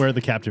hot. Don't wear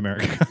the Captain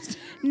America costume.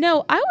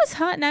 No, I was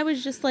hot and I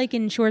was just like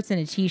in shorts and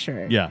a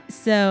t-shirt. Yeah.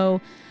 So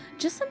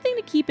just something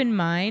to keep in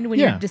mind when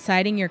you're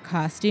deciding your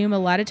costume. A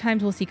lot of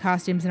times we'll see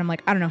costumes and I'm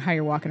like, I don't know how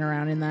you're walking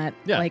around in that.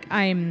 Yeah. Like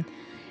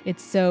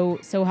it's so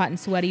hot and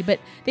sweaty. But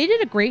they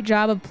did a great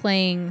job of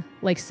playing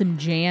like some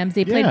jams.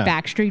 They played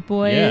Backstreet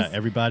Boys. Yeah,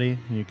 everybody.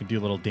 You could do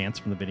a little dance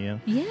from the video.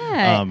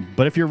 Yeah.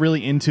 But if you're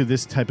really into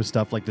this type of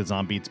stuff like the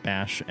Zombeats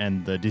Bash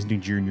and the Disney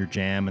Junior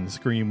Jam and the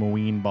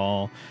Scream-O-Ween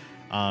Ball,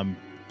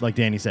 like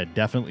Danny said,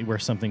 definitely wear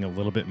something a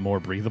little bit more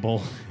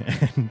breathable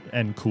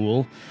and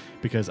cool,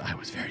 because I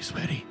was very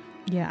sweaty.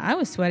 Yeah, I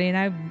was sweaty and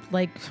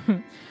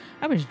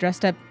I was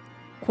dressed up,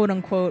 quote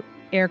unquote,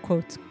 air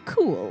quotes,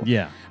 cool.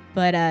 Yeah.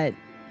 But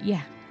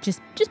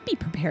just be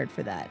prepared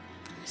for that.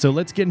 So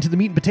let's get into the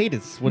meat and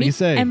potatoes. What do you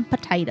say? Meat and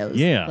potatoes.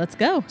 Yeah. Let's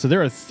go. So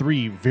there are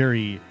 3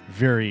 very,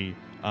 very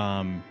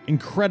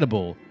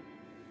incredible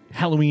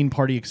Halloween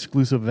party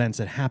exclusive events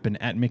that happen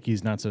at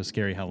Mickey's Not So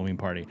Scary Halloween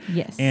Party.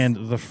 Yes.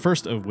 And the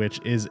first of which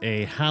is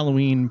a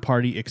Halloween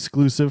party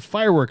exclusive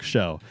fireworks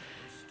show.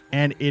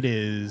 And it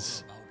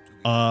is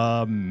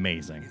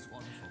amazing.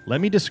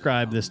 Let me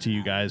describe this to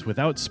you guys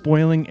without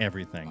spoiling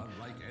everything.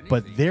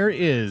 But there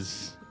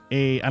is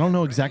I don't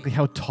know exactly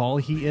how tall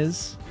he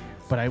is,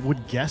 but I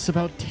would guess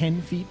about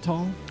 10 feet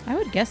tall. I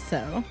would guess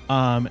so.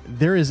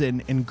 There is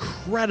an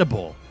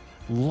incredible,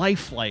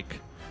 lifelike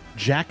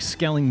Jack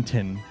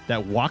Skellington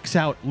that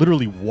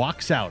literally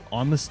walks out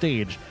on the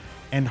stage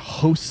and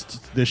hosts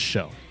this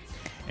show.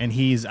 And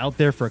he's out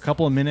there for a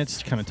couple of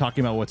minutes kind of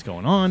talking about what's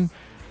going on.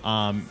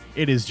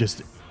 It is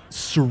just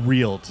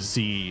surreal to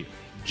see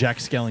Jack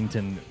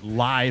Skellington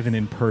live and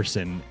in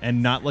person,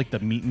 and not like the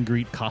meet and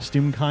greet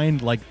costume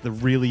kind, like the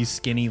really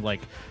skinny,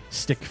 like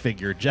stick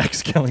figure Jack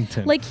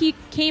Skellington. Like he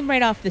came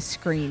right off the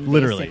screen,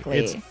 literally. basically.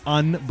 It's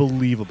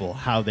unbelievable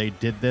how they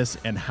did this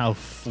and how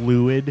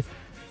fluid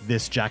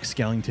this Jack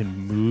Skellington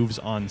moves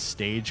on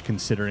stage,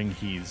 considering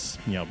he's,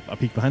 a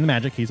peek behind the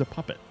magic, he's a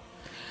puppet.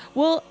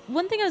 Well,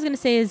 one thing I was going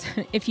to say is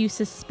if you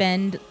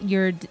suspend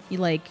your,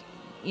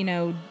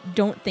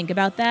 don't think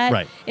about that.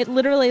 Right. It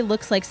literally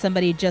looks like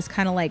somebody just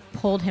kind of like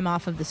pulled him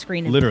off of the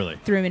screen and literally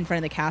threw him in front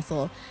of the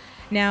castle.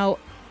 Now,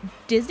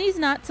 Disney's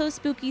Not So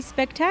Spooky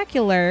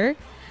Spectacular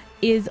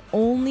is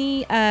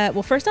only,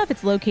 first off,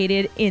 it's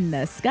located in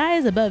the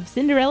skies above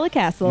Cinderella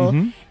Castle,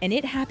 and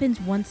it happens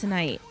once a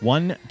night.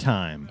 One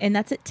time. And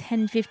that's at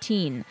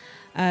 10:15.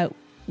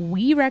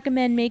 We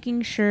recommend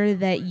making sure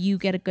that you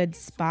get a good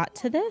spot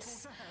to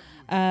this.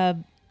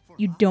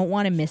 You don't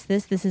want to miss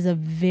this. This is a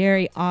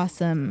very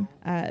awesome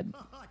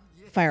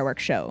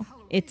fireworks show.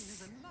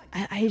 It's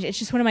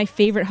just one of my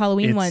favorite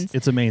Halloween ones.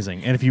 It's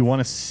amazing. And if you want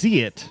to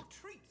see it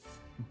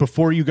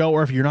before you go,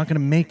 or if you're not going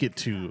to make it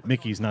to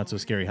Mickey's Not So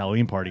Scary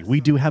Halloween Party,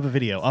 we do have a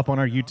video up on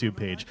our YouTube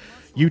page,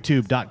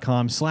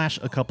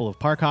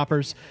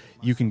 youtube.com/a-couple-of-park-hoppers.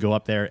 You can go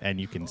up there and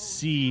you can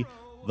see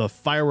the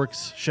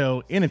fireworks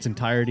show in its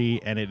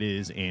entirety, and it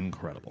is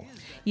incredible.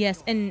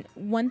 Yes, and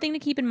one thing to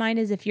keep in mind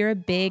is if you're a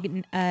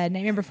big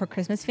Nightmare Before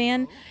Christmas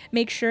fan,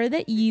 make sure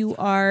that you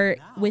are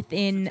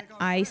within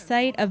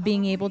eyesight of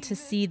being able to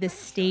see the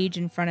stage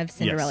in front of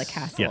Cinderella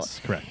Castle. Yes,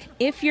 correct.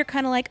 If you're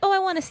kind of like, oh, I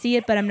want to see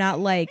it, but I'm not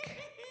like,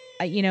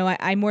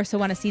 I more so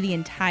want to see the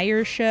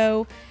entire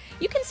show,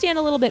 you can stand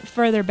a little bit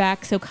further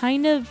back, so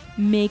kind of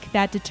make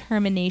that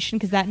determination,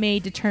 because that may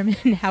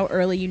determine how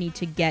early you need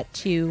to get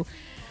to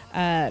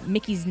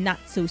Mickey's Not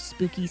So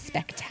Spooky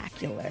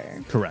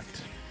Spectacular.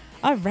 Correct.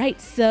 All right,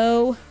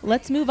 so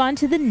let's move on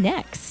to the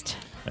next.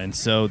 And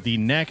so the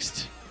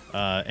next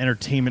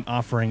entertainment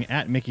offering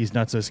at Mickey's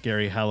Not So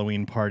Scary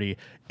Halloween Party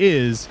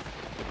is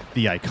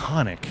the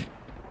iconic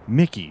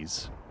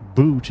Mickey's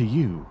Boo to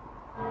You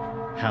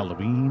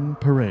Halloween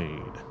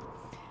Parade.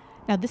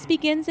 Now, this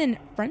begins in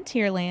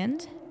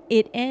Frontierland.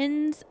 It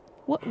ends,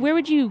 where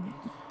would you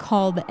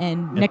call the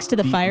end? Next to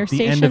the fire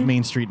station? The end of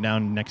Main Street,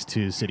 down next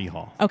to City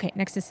Hall. Okay,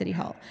 next to City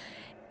Hall.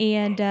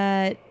 And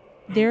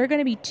there are going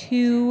to be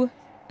two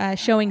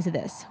showings of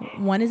this.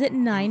 One is at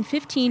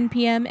 9:15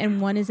 p.m.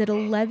 and one is at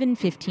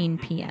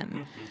 11:15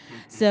 p.m.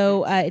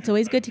 So it's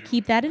always good to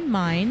keep that in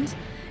mind.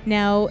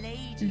 Now,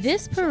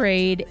 this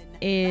parade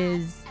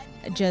is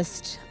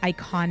just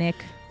iconic.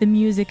 The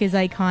music is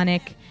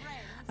iconic.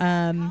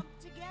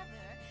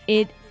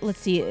 Let's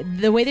see,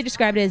 the way they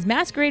described it is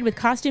masquerade with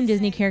costume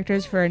Disney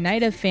characters for a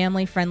night of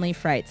family-friendly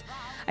frights.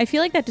 I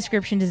feel like that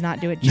description does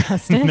not do it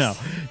justice.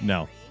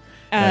 No.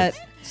 That's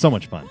so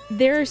much fun.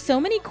 There are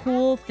so many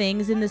cool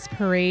things in this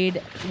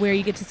parade where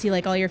you get to see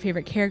like all your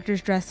favorite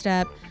characters dressed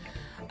up.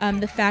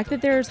 The fact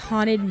that there's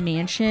Haunted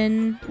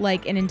Mansion,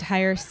 like an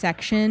entire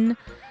section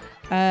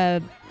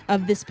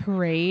of this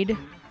parade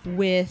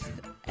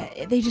with,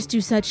 they just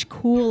do such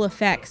cool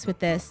effects with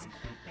this.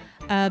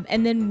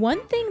 And then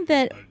one thing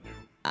that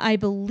I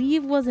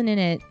believe wasn't in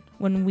it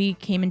when we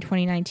came in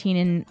 2019,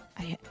 and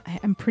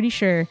I'm pretty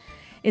sure,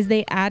 is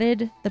they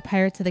added the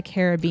Pirates of the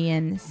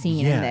Caribbean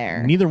scene in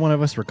there. Neither one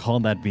of us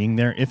recalled that being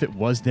there. If it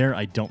was there,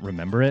 I don't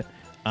remember it.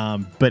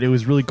 But it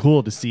was really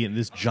cool to see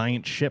this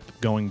giant ship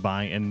going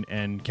by,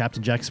 and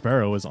Captain Jack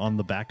Sparrow is on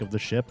the back of the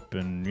ship,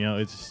 and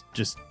it's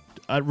just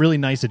a really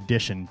nice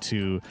addition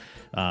to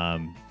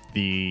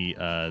the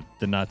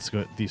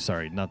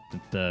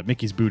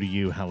Mickey's Boo to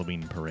You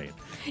Halloween Parade.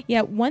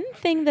 Yeah, one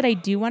thing that I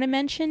do want to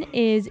mention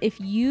is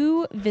if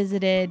you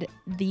visited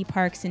the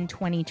parks in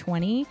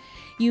 2020,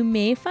 you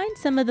may find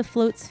some of the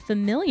floats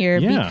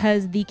familiar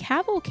because the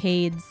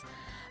cavalcades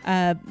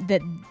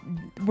that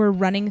were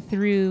running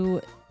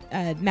through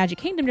Magic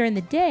Kingdom during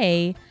the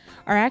day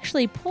are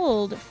actually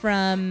pulled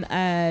from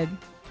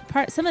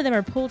some of them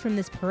are pulled from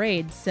this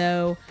parade.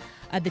 So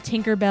the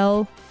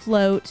Tinkerbell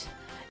float,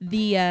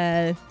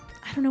 the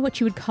I don't know what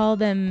you would call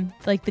them,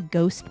 like the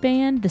ghost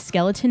band, the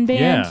skeleton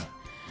band.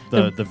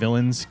 Yeah. The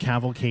villains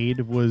cavalcade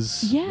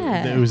was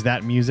it was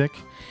that music.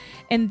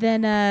 And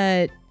then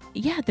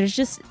there's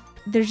just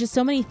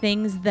so many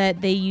things that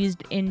they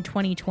used in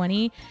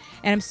 2020,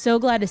 and I'm so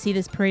glad to see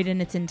this parade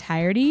in its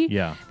entirety.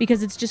 Yeah.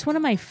 Because it's just one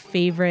of my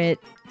favorite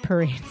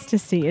parades to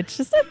see. I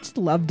just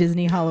love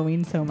Disney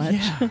Halloween so much.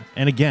 Yeah.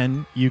 And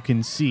again, you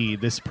can see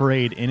this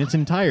parade in its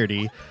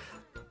entirety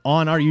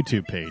on our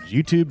YouTube page,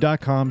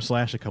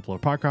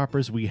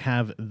 youtube.com/a-couple-of-park-hoppers. We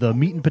have the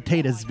meat and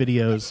potatoes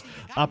videos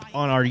up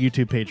on our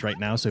YouTube page right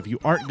now. So if you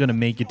aren't going to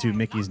make it to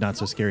Mickey's Not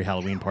So Scary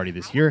Halloween Party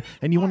this year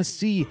and you want to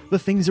see the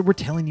things that we're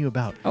telling you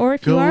about, or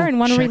if you are and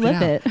want to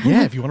relive it.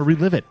 Yeah, if you want to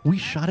relive it, we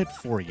shot it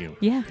for you.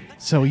 Yeah.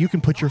 So you can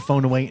put your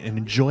phone away and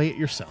enjoy it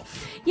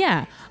yourself.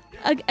 Yeah.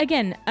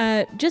 Again,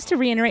 just to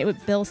reiterate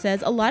what Bill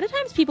says, a lot of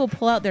times people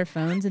pull out their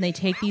phones and they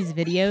take these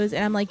videos,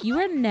 and I'm like, you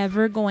are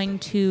never going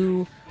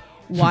to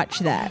watch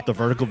that. The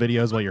vertical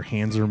videos while your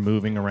hands are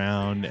moving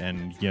around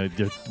and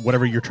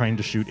whatever you're trying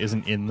to shoot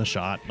isn't in the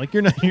shot. Like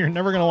you're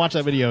never going to watch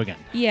that video again.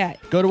 Yeah.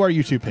 Go to our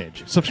YouTube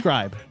page,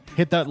 subscribe,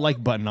 hit that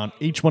like button on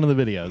each one of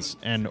the videos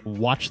and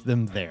watch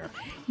them there.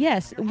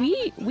 Yes,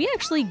 we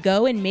actually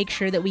go and make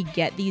sure that we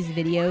get these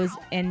videos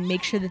and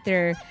make sure that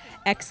they're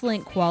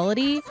excellent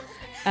quality.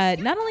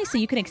 Not only so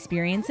you can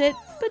experience it,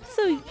 but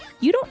so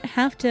you don't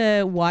have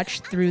to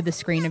watch through the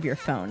screen of your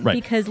phone. Right.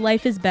 Because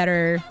life is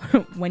better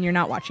when you're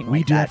not watching like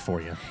We do that. that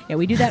for you. Yeah,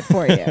 we do that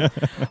for you.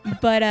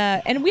 But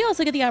and we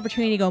also get the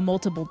opportunity to go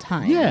multiple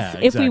times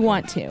if we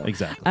want to.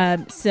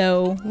 Exactly.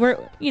 So we're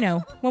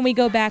when we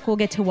go back, we'll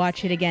get to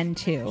watch it again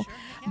too.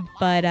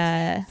 But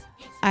I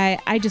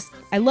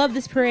love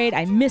this parade.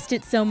 I missed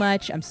it so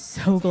much. I'm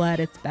so glad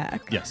it's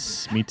back.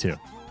 Yes, me too.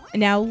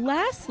 Now,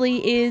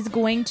 lastly is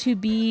going to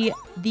be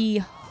the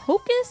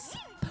Hocus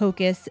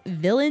Pocus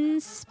Villain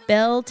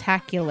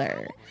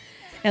Spelltacular.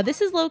 Now, this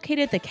is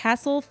located at the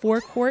Castle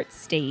Forecourt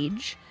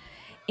stage,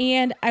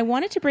 and I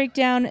wanted to break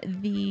down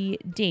the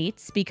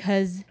dates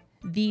because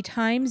the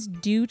times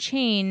do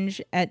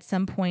change at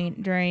some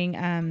point during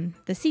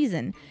the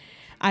season.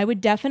 I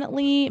would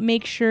definitely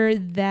make sure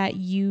that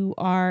you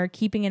are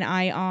keeping an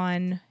eye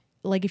on,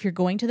 like if you're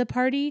going to the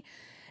party,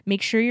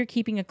 make sure you're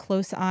keeping a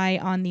close eye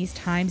on these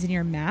times in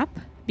your map,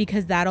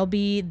 because that'll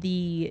be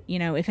the,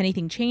 if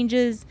anything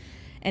changes,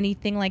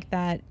 anything like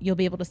that, you'll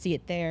be able to see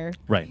it there.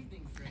 Right.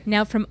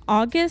 Now, from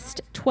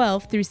August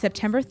 12th through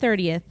September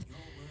 30th,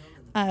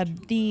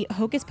 the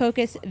Hocus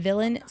Pocus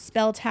Villain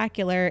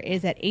Spelltacular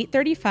is at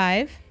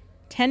 8:35,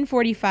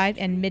 10:45,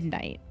 and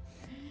midnight.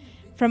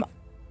 From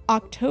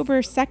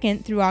October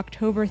 2nd through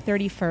October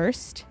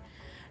 31st,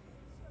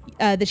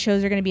 the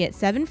shows are going to be at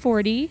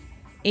 7:40,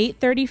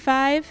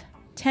 8:35,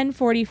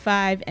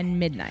 10:45, and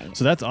midnight.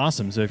 So that's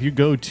awesome. So if you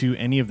go to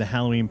any of the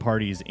Halloween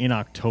parties in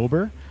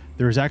October,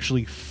 there's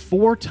actually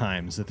 4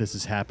 times that this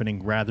is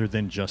happening rather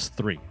than just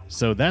 3.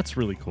 So that's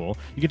really cool.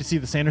 You get to see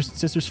the Sanderson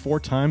sisters 4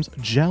 times.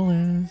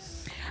 Jealous.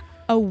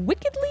 A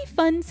wickedly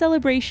fun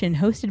celebration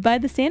hosted by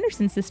the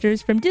Sanderson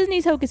sisters from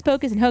Disney's Hocus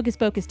Pocus and Hocus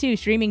Pocus 2,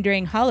 streaming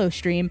during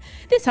Hallowstream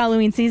this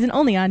Halloween season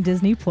only on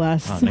Disney+. Oh,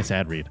 nice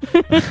ad read.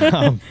 It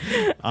says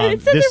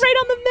it right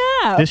on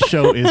the map. This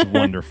show is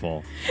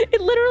wonderful.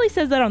 It literally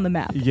says that on the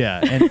map.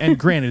 Yeah, and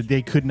granted,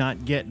 they could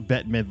not get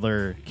Bette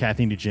Midler,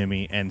 Kathy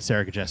Najimy, and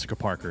Sarah Jessica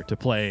Parker to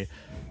play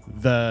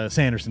the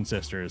Sanderson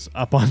sisters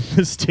up on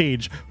the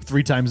stage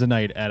 3 times a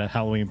night at a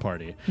Halloween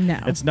party. No.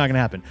 It's not going to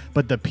happen.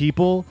 But the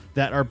people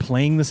that are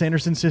playing the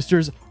Sanderson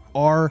sisters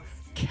are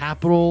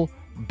capital,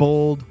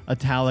 bold,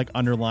 italic,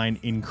 underline,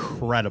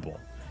 incredible.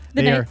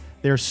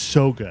 They're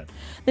so good.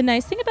 The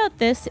nice thing about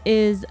this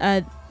is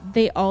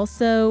they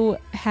also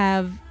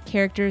have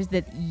characters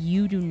that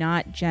you do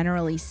not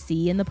generally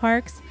see in the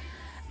parks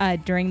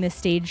during this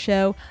stage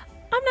show.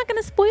 I'm not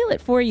going to spoil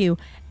it for you.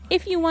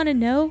 If you want to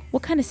know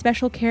what kind of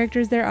special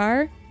characters there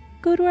are,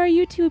 go to our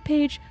YouTube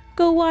page.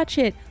 Go watch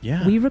it.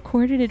 Yeah. We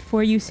recorded it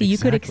for you so you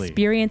could Exactly.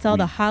 experience all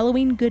the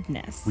Halloween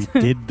goodness. We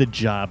did the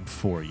job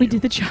for you. We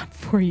did the job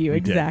for you. We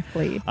did.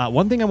 Exactly.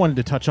 One thing I wanted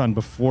to touch on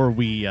before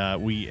we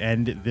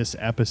end this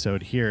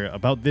episode here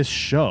about this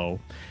show,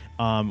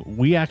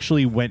 we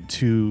actually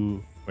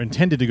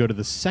intended to go to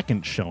the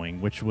second showing,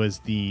 which was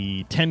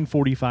the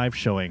 10:45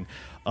 showing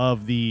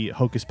of the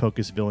Hocus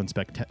Pocus Villain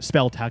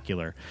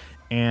Spelltacular,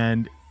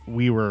 and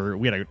we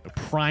had a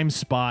prime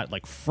spot,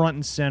 like front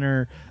and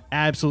center,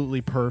 absolutely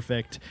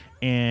perfect.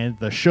 And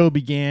the show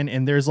began,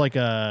 and there's like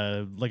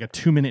a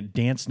 2-minute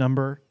dance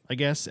number, I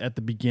guess, at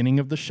the beginning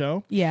of the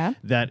show. Yeah.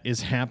 That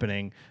is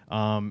happening.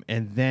 And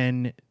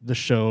then the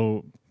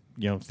show,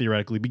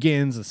 theoretically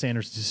begins. The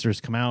Sanderson sisters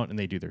come out and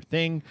they do their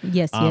thing.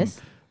 Yes,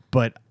 yes.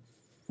 But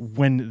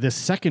when the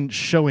second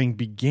showing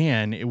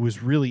began, it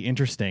was really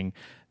interesting.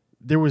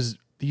 There was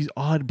these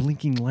odd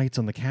blinking lights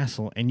on the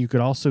castle, and you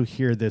could also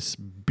hear this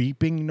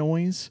beeping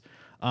noise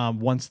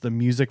once the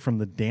music from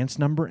the dance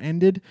number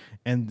ended,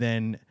 and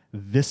then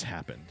this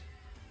happened.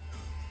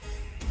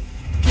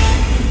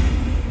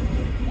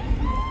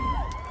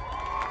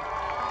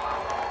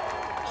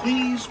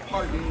 Please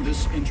pardon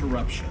this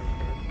interruption.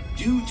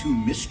 Due to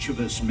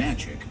mischievous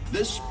magic,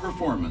 this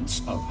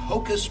performance of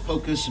Hocus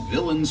Pocus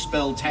Villain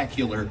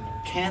Spelltacular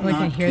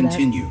cannot hear that.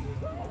 continue.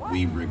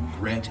 We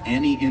regret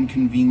any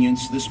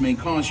inconvenience this may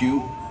cause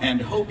you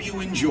and hope you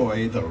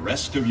enjoy the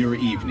rest of your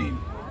evening.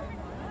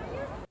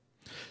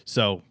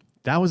 So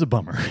that was a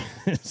bummer.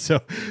 So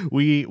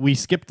we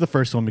skipped the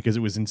first one because it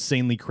was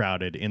insanely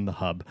crowded in the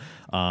hub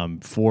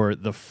for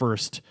the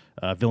first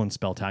Villain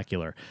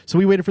Spelltacular. So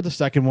we waited for the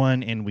second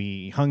one, and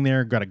we hung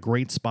there, got a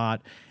great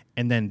spot,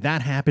 and then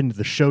that happened.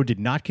 The show did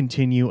not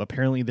continue.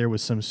 Apparently there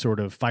was some sort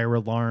of fire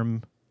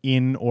alarm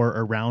in or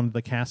around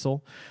the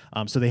castle,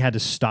 so they had to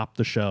stop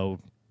the show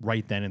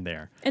right then and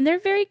there. And they're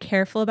very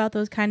careful about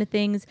those kind of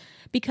things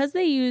because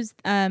they use,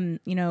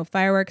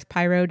 fireworks,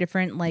 pyro,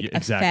 different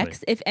Exactly.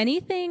 effects. If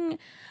anything,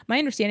 my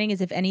understanding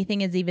is if anything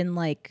is even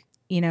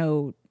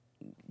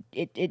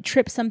it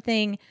trips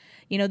something,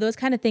 those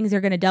kind of things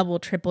are going to double,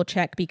 triple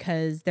check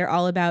because they're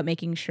all about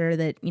making sure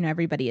that,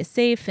 everybody is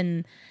safe.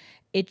 And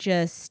it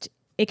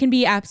can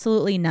be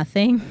absolutely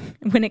nothing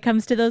when it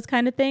comes to those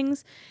kind of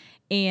things.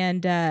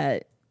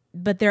 And,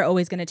 but they're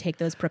always going to take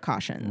those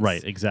precautions.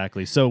 Right,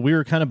 exactly. So we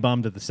were kind of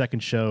bummed that the second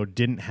show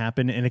didn't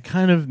happen, and it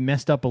kind of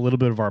messed up a little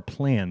bit of our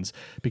plans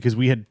because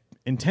we had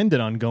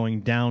intended on going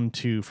down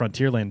to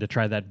Frontierland to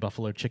try that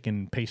buffalo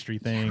chicken pastry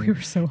thing. We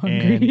were so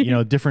hungry.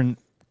 And, different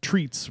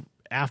treats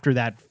after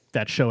that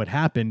show had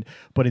happened,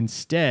 but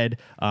instead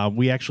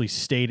we actually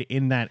stayed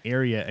in that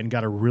area and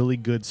got a really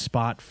good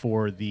spot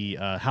for the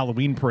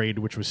Halloween parade,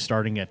 which was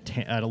starting at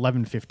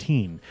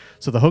 11:15.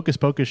 So the Hocus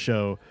Pocus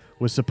show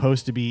was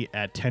supposed to be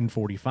at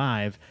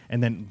 10:45,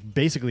 and then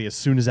basically as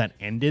soon as that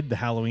ended, the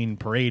Halloween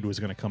parade was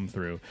going to come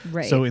through.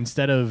 Right. So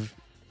instead of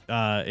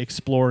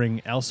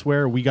exploring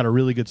elsewhere, we got a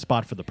really good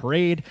spot for the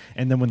parade,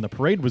 and then when the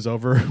parade was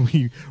over,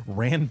 we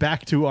ran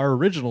back to our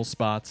original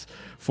spots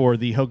for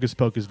the Hocus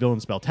Pocus Villain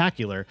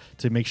Spelltacular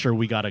to make sure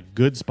we got a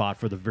good spot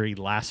for the very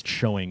last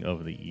showing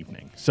of the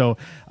evening. So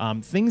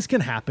things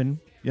can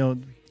happen.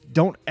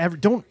 Don't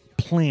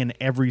plan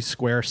every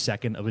square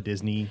second of a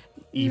Disney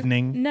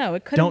evening. No,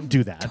 it could Don't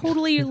do that.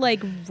 Totally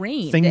like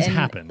rained. Things and,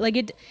 happen. Like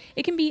it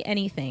can be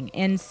anything.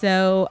 And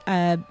so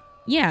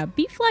yeah,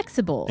 be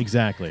flexible.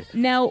 Exactly.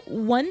 Now,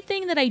 one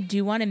thing that I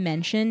do want to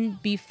mention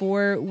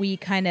before we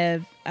kind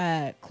of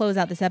close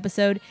out this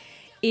episode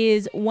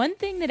is one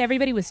thing that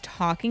everybody was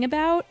talking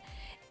about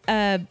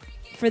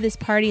for this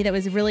party that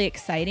was really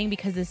exciting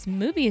because this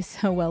movie is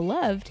so well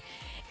loved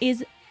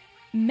is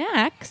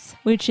Max,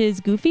 which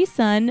is Goofy's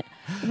son,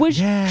 was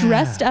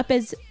dressed up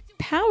as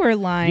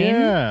Powerline.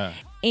 Yeah.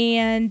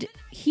 And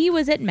he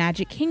was at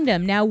Magic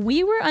Kingdom. Now,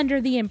 we were under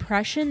the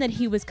impression that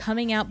he was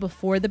coming out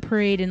before the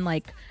parade and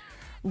like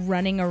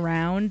running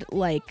around,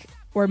 like,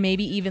 or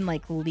maybe even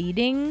like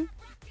leading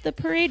the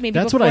parade. Maybe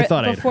that's what I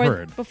thought I'd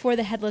heard. Before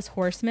the Headless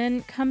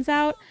Horseman comes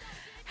out.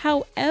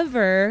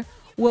 However,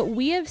 what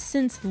we have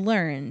since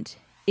learned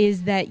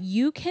is that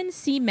you can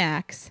see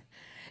Max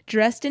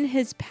dressed in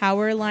his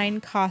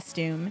Powerline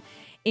costume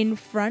in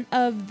front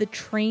of the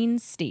train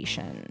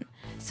station.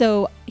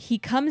 So he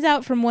comes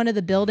out from one of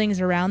the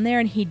buildings around there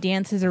and he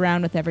dances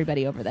around with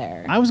everybody over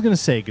there. I was going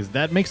to say, because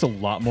that makes a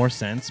lot more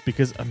sense,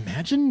 because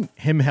imagine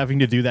him having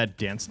to do that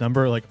dance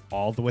number like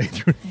all the way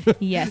through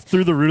Yes.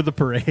 through the route of the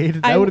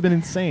parade. That would have been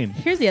insane.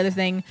 Here's the other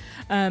thing.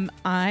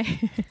 I've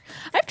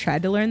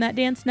tried to learn that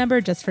dance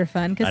number just for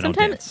fun, because I don't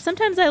dance.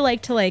 sometimes I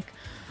like to like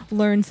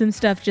learn some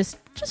stuff just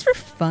for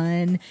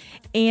fun.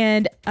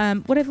 And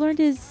what I've learned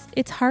is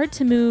it's hard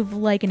to move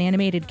like an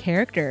animated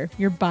character.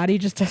 Your body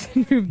just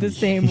doesn't move the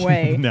same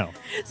way. No.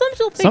 So I'm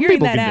still Some figuring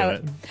people that can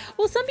out. do it.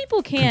 Well, some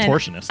people can.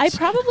 Contortionists. I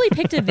probably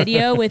picked a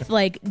video with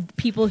like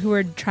people who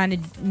are trying to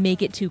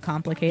make it too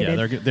complicated.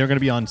 Yeah, they're going to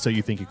be on So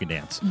You Think You Can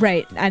Dance.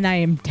 Right, and I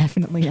am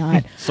definitely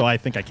not. So I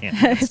think I can't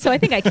dance. So I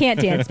think I can't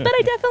dance, but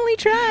I definitely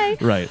try.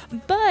 Right.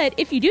 But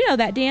if you do know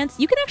that dance,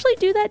 you can actually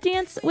do that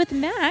dance with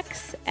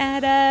Max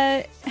at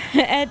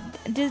at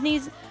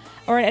Disney's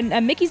or a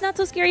Mickey's Not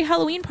So Scary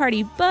Halloween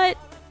party. But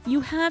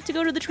you have to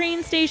go to the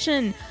train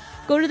station.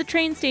 Go to the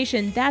train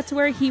station. That's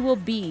where he will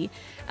be.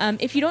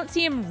 If you don't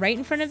see him right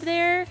in front of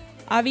there,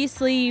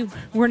 obviously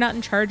we're not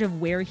in charge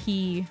of where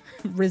he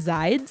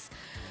resides.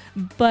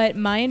 But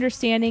my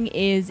understanding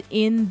is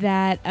in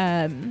that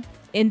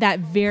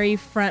very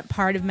front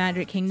part of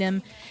Magic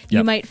Kingdom, you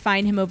Yep. might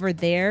find him over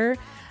there.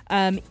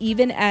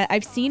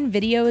 I've seen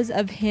videos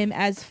of him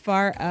as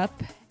far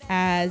up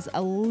as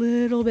a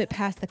little bit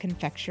past the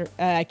confectioner.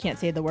 I can't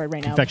say the word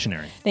right now.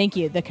 Confectionery. Thank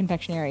you, the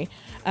confectionery.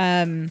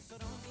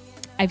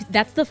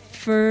 That's the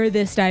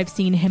furthest I've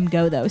seen him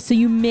go, though. So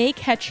you may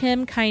catch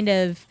him kind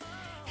of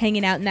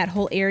hanging out in that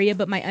whole area,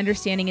 but my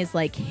understanding is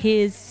like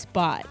his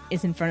spot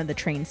is in front of the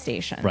train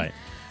station. Right.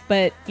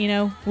 But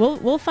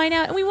we'll find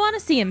out, and we want to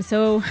see him.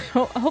 So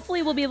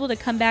hopefully we'll be able to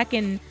come back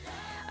and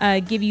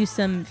give you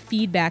some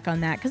feedback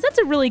on that, because that's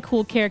a really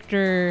cool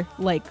character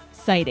like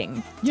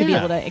sighting to be Yeah.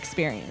 able to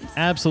experience.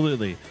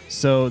 Absolutely.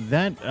 So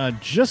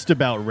that just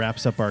about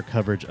wraps up our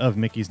coverage of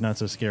Mickey's Not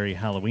So Scary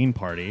Halloween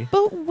Party.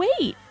 But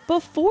wait,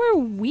 before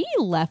we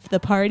left the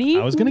party,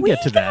 I was going to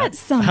get to that.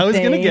 Something. I was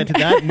going to get to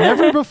that.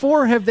 Never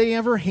before have they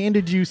ever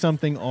handed you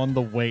something on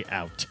the way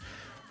out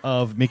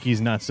of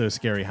Mickey's Not So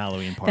Scary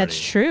Halloween Party. That's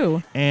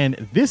true.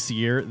 And this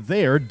year,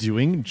 they're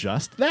doing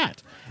just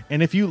that.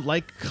 And if you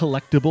like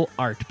collectible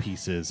art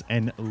pieces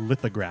and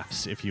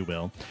lithographs, if you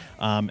will,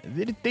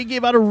 they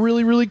gave out a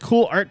really, really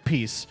cool art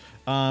piece.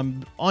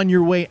 On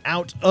your way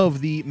out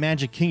of the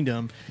Magic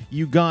Kingdom,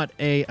 you got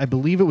I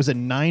believe it was a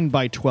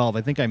 9x12.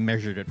 I think I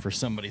measured it for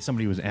somebody.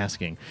 Somebody was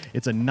asking.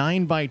 It's a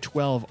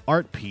 9x12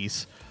 art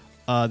piece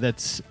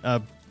that's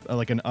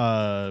like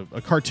a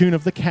cartoon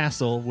of the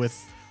castle with...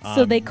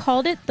 So they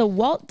called it the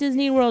Walt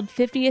Disney World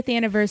 50th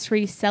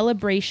Anniversary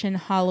Celebration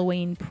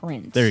Halloween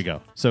Print. There you go.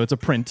 So it's a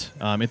print.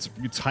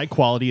 It's high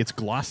quality. It's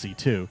glossy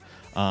too,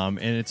 and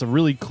it's a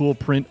really cool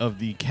print of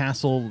the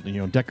castle.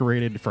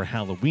 Decorated for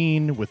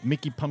Halloween with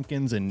Mickey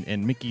pumpkins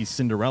and Mickey's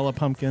Cinderella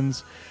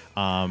pumpkins.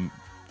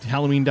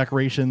 Halloween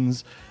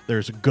decorations.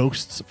 There's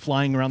ghosts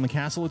flying around the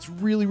castle. It's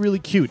really, really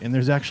cute. And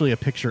there's actually a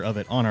picture of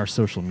it on our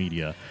social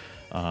media.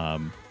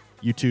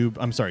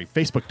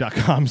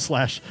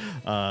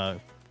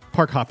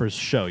 Facebook.com/Parkhoppers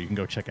Show. You can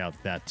go check out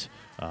that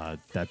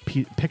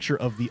picture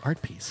of the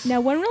art piece. Now,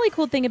 one really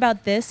cool thing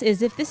about this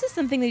is if this is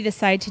something they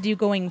decide to do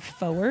going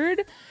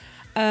forward,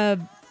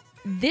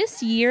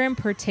 this year in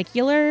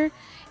particular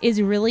is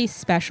really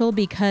special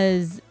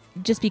because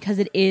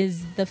it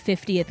is the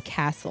 50th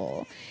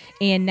castle,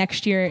 and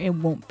next year it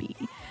won't be.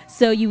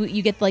 So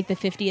you get like the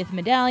 50th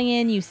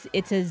medallion.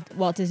 It says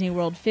Walt Disney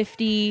World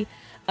 50.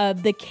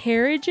 The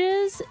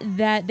carriages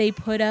that they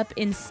put up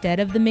instead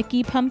of the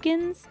Mickey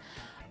pumpkins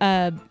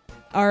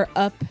are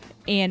up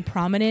and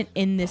prominent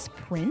in this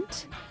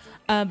print.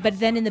 But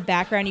then in the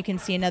background, you can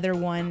see another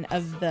one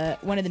of the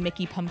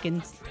Mickey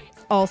pumpkins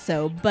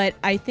also. But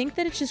I think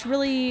that it's just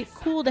really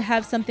cool to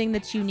have something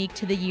that's unique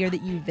to the year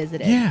that you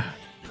visited. Yeah.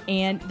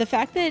 And the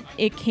fact that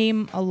it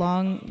came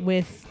along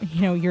with,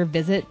 your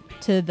visit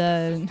to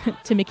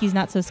Mickey's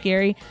Not So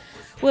Scary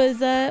was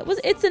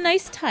it's a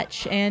nice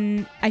touch,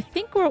 and I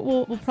think what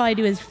we'll probably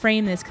do is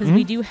frame this because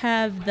we do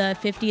have the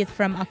 50th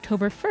from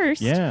October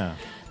 1st. Yeah.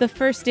 The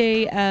first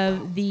day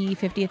of the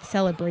 50th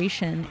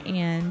celebration,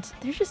 and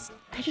I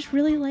just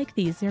really like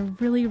these. They're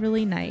really,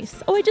 really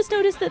nice. Oh, I just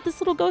noticed that this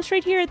little ghost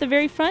right here at the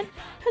very front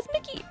has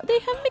They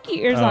have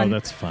Mickey ears on. Oh,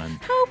 that's fun.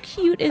 How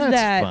cute is That's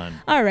that? fun.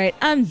 All right,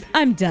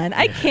 I'm done.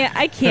 I can't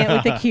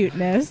with the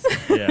cuteness.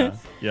 Yeah.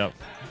 Yep.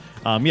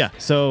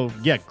 So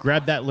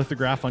grab that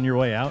lithograph on your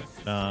way out.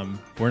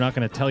 We're not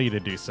going to tell you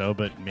to do so,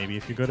 but maybe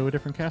if you go to a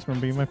different cast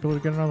member, you might be able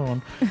to get another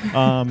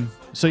one.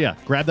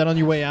 Grab that on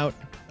your way out.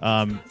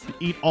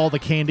 Eat all the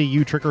candy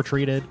you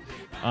trick-or-treated.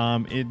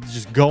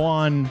 Just go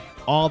on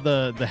all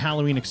the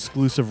Halloween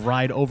exclusive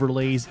ride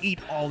overlays. Eat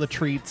all the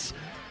treats.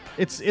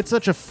 It's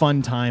such a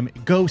fun time.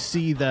 Go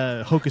see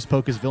the Hocus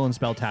Pocus Villain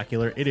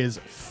Spelltacular. It is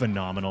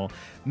phenomenal.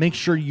 Make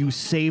sure you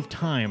save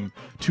time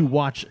to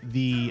watch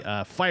the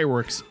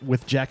fireworks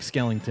with Jack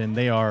Skellington.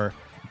 They are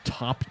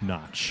top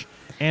notch.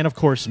 And of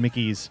course,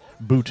 Mickey's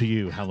Boo to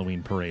You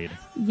Halloween Parade.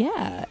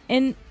 Yeah,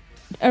 and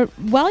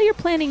while you're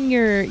planning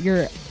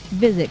your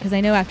visit, because I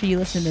know after you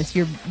listen to this,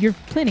 you're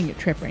planning your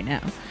trip right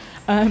now.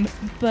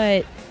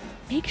 But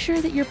make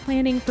sure that you're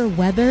planning for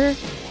weather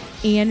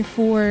and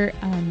for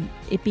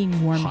it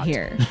being warm Hot.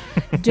 here.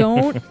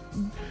 Don't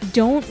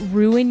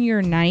ruin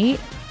your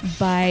night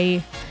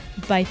by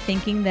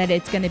thinking that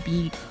it's going to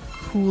be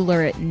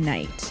cooler at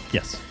night.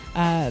 Yes.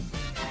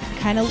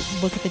 Kind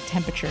of look at the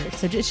temperature.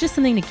 So it's just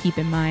something to keep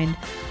in mind.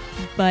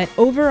 But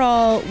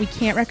overall, we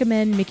can't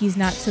recommend Mickey's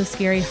Not So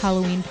Scary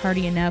Halloween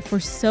Party enough. We're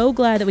so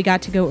glad that we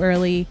got to go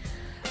early.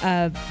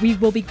 We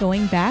will be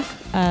going back,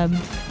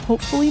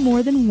 hopefully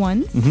more than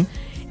once.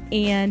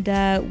 And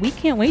we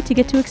can't wait to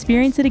get to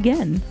experience it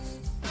again.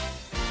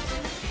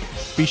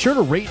 Be sure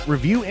to rate,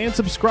 review, and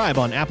subscribe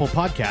on Apple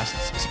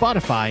Podcasts,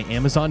 Spotify,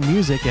 Amazon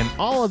Music, and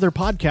all other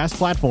podcast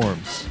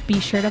platforms. Be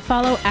sure to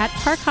follow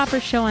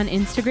 @Parkhopper Show on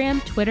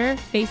Instagram, Twitter,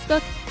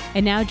 Facebook,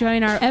 and now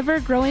join our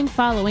ever-growing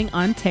following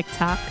on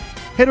TikTok.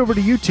 Head over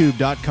to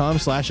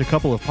youtube.com/a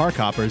couple of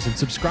parkhoppers and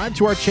subscribe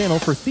to our channel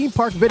for theme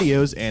park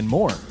videos and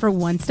more. For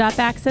one-stop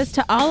access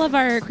to all of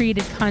our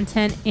created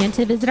content and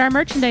to visit our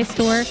merchandise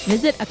store,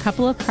 visit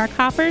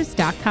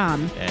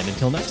acoupleofparkhoppers.com. And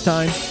until next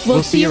time,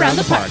 We'll see you around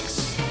the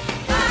parks.